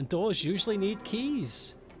 And doors usually need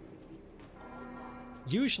keys.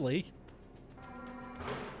 Usually.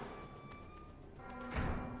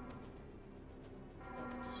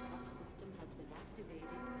 Self-destruct system has been activated.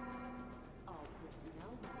 All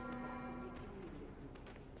personnel must evacuate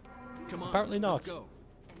immediately. Come on, Apparently not. Let's go.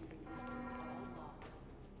 And releasing all logs.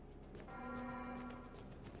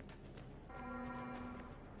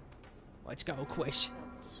 Let's go, Chris.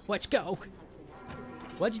 Let's go. Has been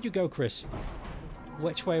activated. Where did you go, Chris?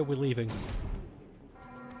 Which way are we leaving? Deactivating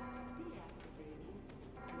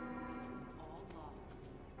and releasing all logs.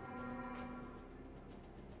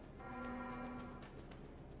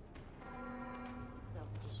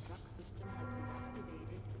 Self-destruct system has been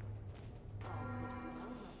activated. All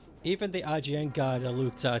personnel must Even the IGN guide I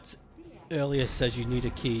looked at earlier says you need a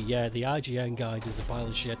key. Yeah, the IGN guide is a pile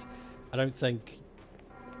of shit. I don't think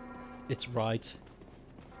it's right.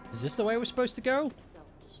 Is this the way we're supposed to go?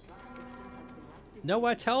 self-destruct system has been activated.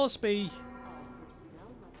 Nowhere tells me. All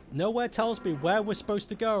personnel must Nowhere tells me where we're supposed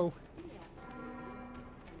to go. deactivating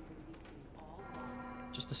and releasing all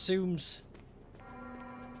logs. Just assumes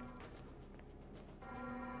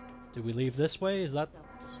Do we leave this way? Is that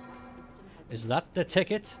Self-destruct system has the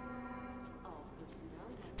ticket? all personnel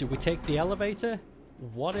must Do we take the elevator?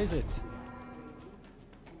 What is it?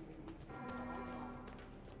 deactivating and releasing all logs.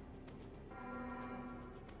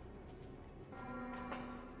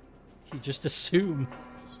 You just assume.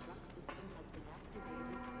 Self-destruct system has been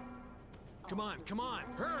activated. Come on, come on,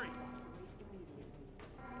 hurry! Evacuate immediately.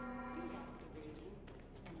 Deactivating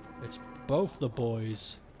and It's releasing both the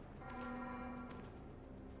boys.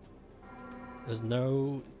 There's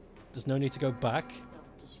no need to go back.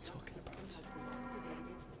 What are you talking about? has been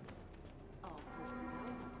activated. All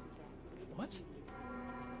personnel must evacuate What?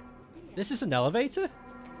 immediately. This is an elevator?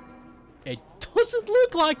 And It releasing all doesn't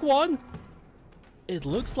look like one! It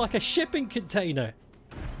looks like a shipping container.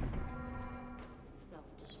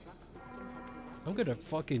 self-destruct system has been activated. I'm gonna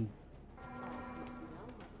fucking All personnel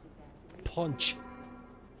must evacuate. punch.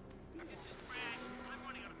 This is Brad. I'm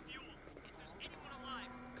running out of fuel. If there's anyone alive,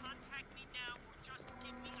 contact me now or just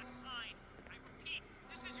give me a sign. I repeat,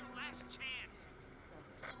 this is your last chance.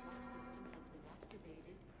 Self-destruct system has been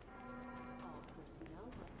activated. All personnel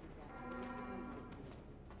must evacuate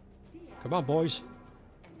immediately. Come on, boys.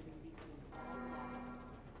 And releasing all logs.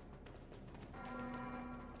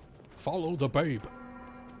 Follow the babe.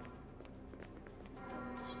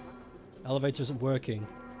 Self-destruct system Elevator isn't working.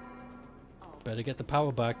 all Better get the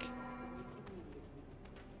power back. evacuate immediately.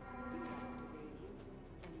 Deactivating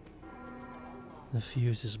and releasing all logs. The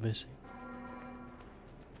fuse is missing.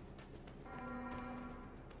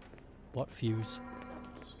 What fuse?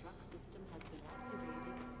 Self-destruct system has been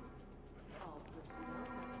activated. All personnel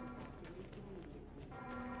must evacuate immediately.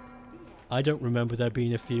 I don't remember there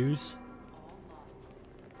being a fuse. All logs.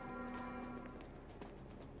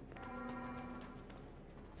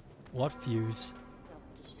 What fuse?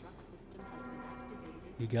 Self-destruct system has been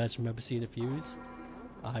activated. You guys remember seeing a fuse?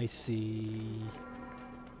 Personnel must I see.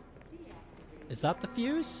 deactivate. Is that the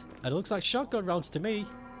fuse? It looks like shotgun rounds to me.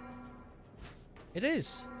 It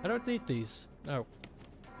is. I don't need these. No.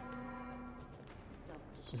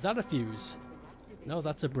 Self-destruct Is that a fuse? has been activated. No,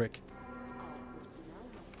 that's a brick. All personnel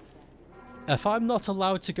must evacuate If I'm not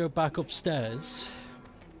allowed to go back upstairs,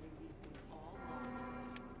 and releasing all logs.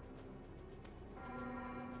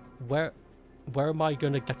 where am I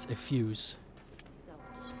gonna get a fuse?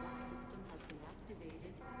 Self-destruct system has been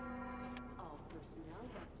activated. All personnel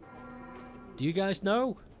must evacuate Do you guys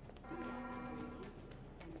know?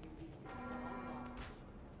 deactivating and releasing all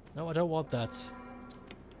logs. No, I don't want that.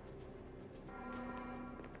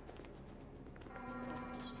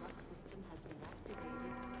 Self-destruct system has been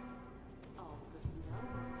activated. All personnel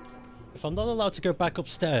must evacuate If I'm not allowed to go back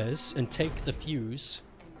upstairs and take the fuse,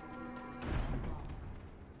 and releasing all logs.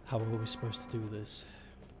 how are we supposed to do this?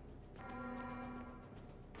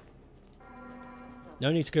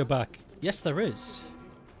 No need to go back. Yes, there is.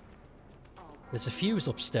 All There's a fuse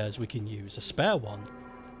upstairs we can use, a spare one.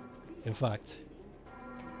 In fact,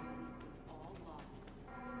 and releasing all logs.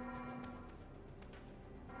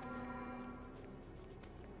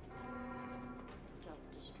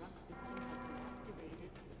 Self-destruct system has been activated.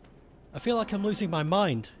 I feel like I'm losing my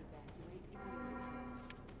mind. Evacuate immediately.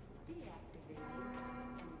 Deactivating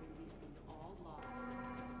and releasing all logs.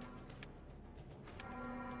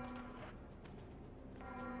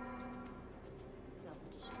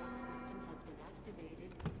 Self-destruct system has been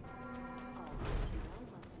activated. All personnel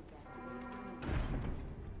must evacuate immediately.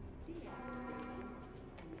 Deactivating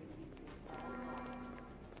and releasing all logs.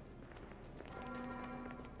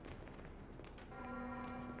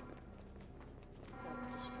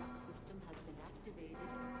 Self-destruct system has been activated.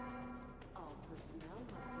 All personnel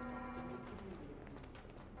must evacuate immediately.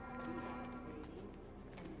 Deactivating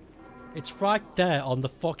and releasing. It's right there on the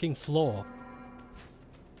fucking floor.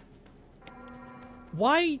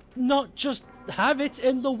 Why not just have it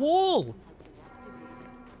in the wall? Has been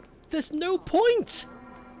activated. There's no point.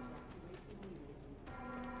 Must evacuate immediately.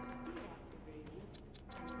 Deactivating and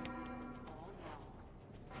releasing all logs.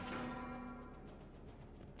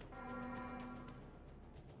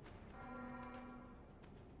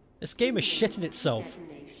 This game is shitting itself.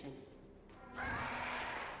 Detonation.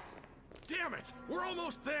 Damn it! We're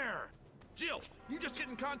almost there! Jill, you just get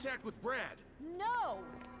in contact with Brad. No!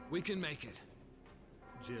 We can make it.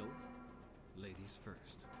 Jill, ladies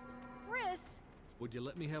first. Chris! Would you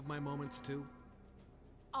let me have my moments too?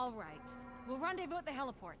 All right. We'll rendezvous at the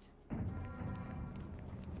heliport.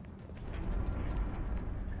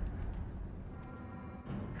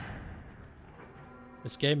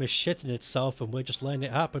 This game is shitting itself and we're just letting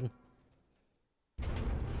it happen.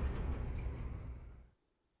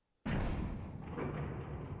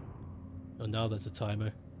 Oh, now there's a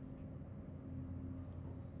timer.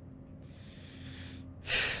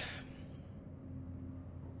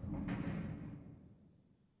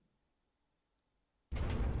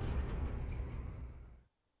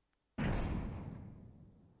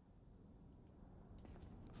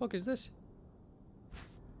 Fuck is this?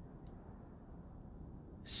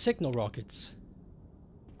 Signal rockets.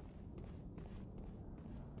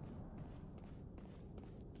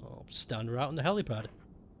 Oh, stand her out on the helipad.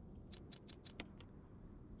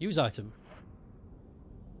 Use item.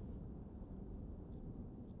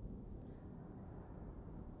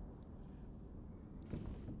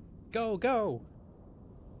 Go, go!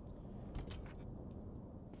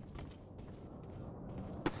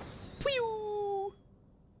 Pew!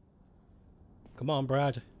 Come on,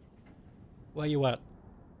 Brad. Where you at?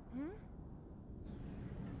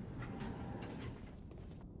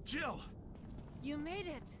 Jill! You made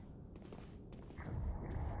it.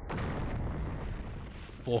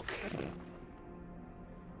 Fuck.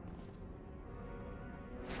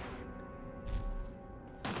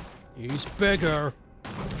 He's bigger.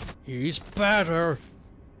 He's better.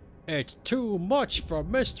 It's too much for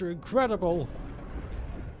Mr. Incredible.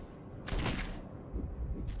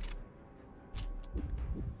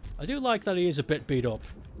 I do like that he is a bit beat up.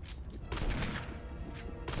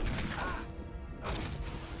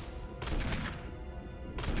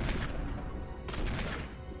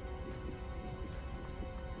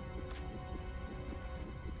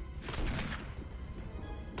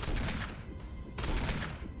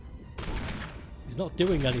 He's not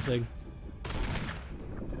doing anything.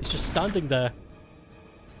 He's just standing there.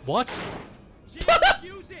 What? Jill,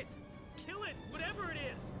 use it! Kill it, whatever it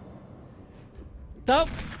is! That...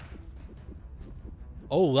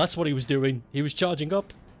 Oh, that's what he was doing. He was charging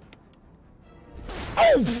up.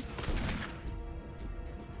 Oh!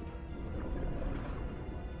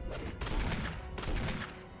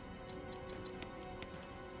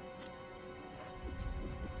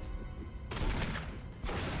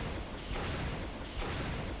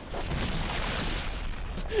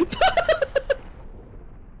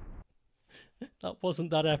 That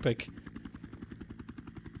wasn't that epic.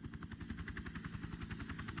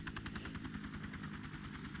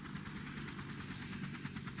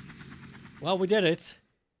 Well, we did it.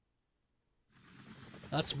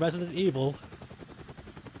 That's Resident Evil.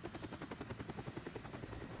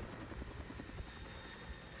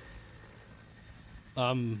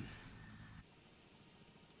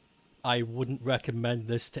 I wouldn't recommend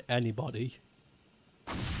this to anybody.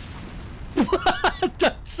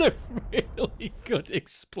 That's a really good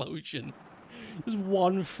explosion. There's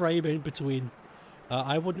one frame in between.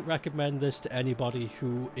 I wouldn't recommend this to anybody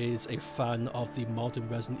who is a fan of the modern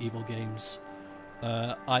Resident Evil games,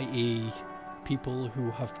 i.e. people who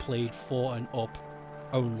have played 4 and up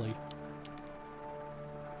only.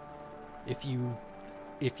 If you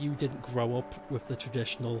didn't grow up with the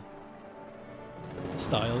traditional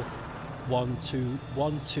style, 1,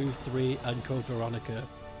 2, 3, and Code Veronica,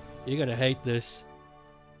 you're gonna hate this,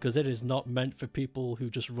 because it is not meant for people who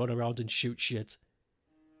just run around and shoot shit.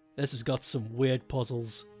 This has got some weird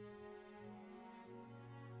puzzles.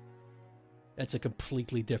 It's a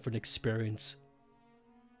completely different experience.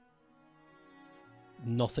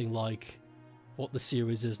 Nothing like what the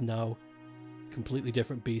series is now. Completely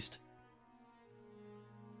different beast.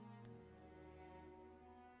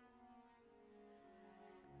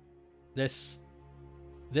 This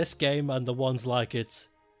game and the ones like it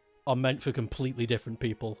are meant for completely different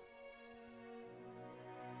people.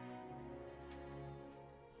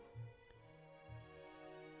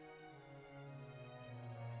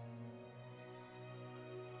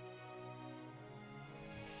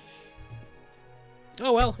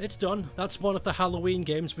 Oh well, it's done. That's one of the Halloween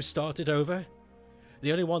games we started over.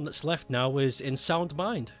 The only one that's left now is In Sound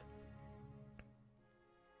Mind.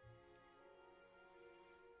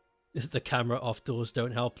 The camera off doors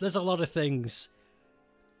don't help. There's a lot of things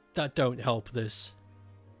that don't help this.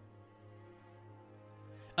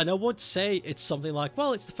 And I would say it's something like,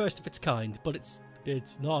 well, it's the first of its kind, but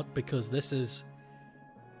it's not, because this is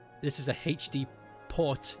a HD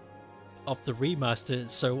port of the remaster,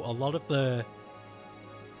 so a lot of the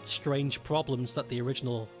strange problems that the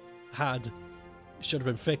original had should have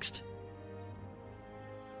been fixed.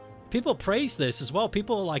 People praise this as well.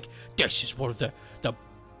 People are like, this is one of the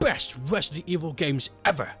best Resident Evil games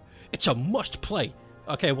ever. It's a must play.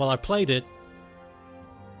 Okay, well, I played it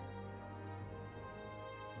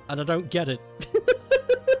and I don't get it.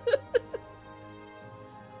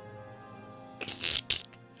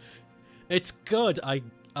 It's good. I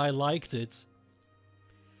liked it.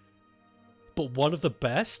 But one of the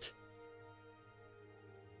best?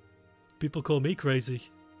 People call me crazy.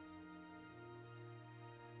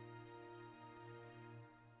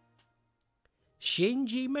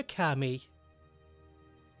 Shinji Mikami.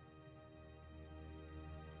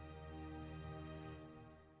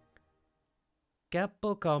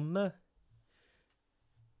 Capcom.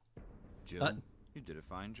 Jill, you did a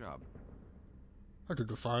fine job. I did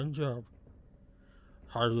a fine job.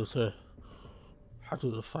 How do you say? I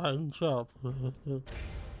did a fine job.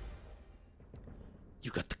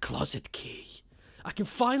 You got the closet key. I can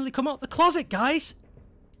finally come out the closet, guys!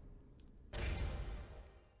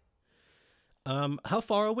 How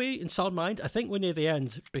far are we in Sound Mind? I think we're near the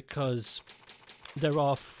end because there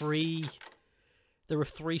are three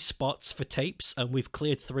spots for tapes and we've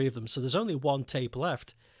cleared 3 of them, so there's only 1 tape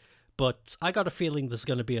left. But I got a feeling there's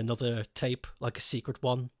going to be another tape, like a secret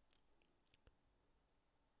one.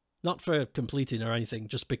 Not for completing or anything,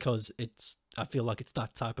 just because I feel like it's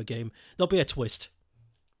that type of game. There'll be a twist.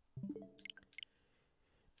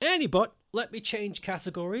 But let me change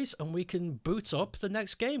categories and we can boot up the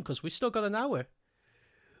next game because we still got an hour.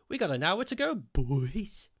 We got an hour to go,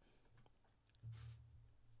 boys.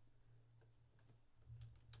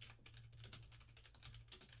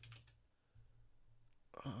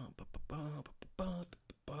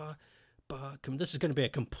 This is going to be a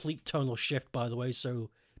complete tonal shift, by the way, so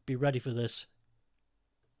be ready for this.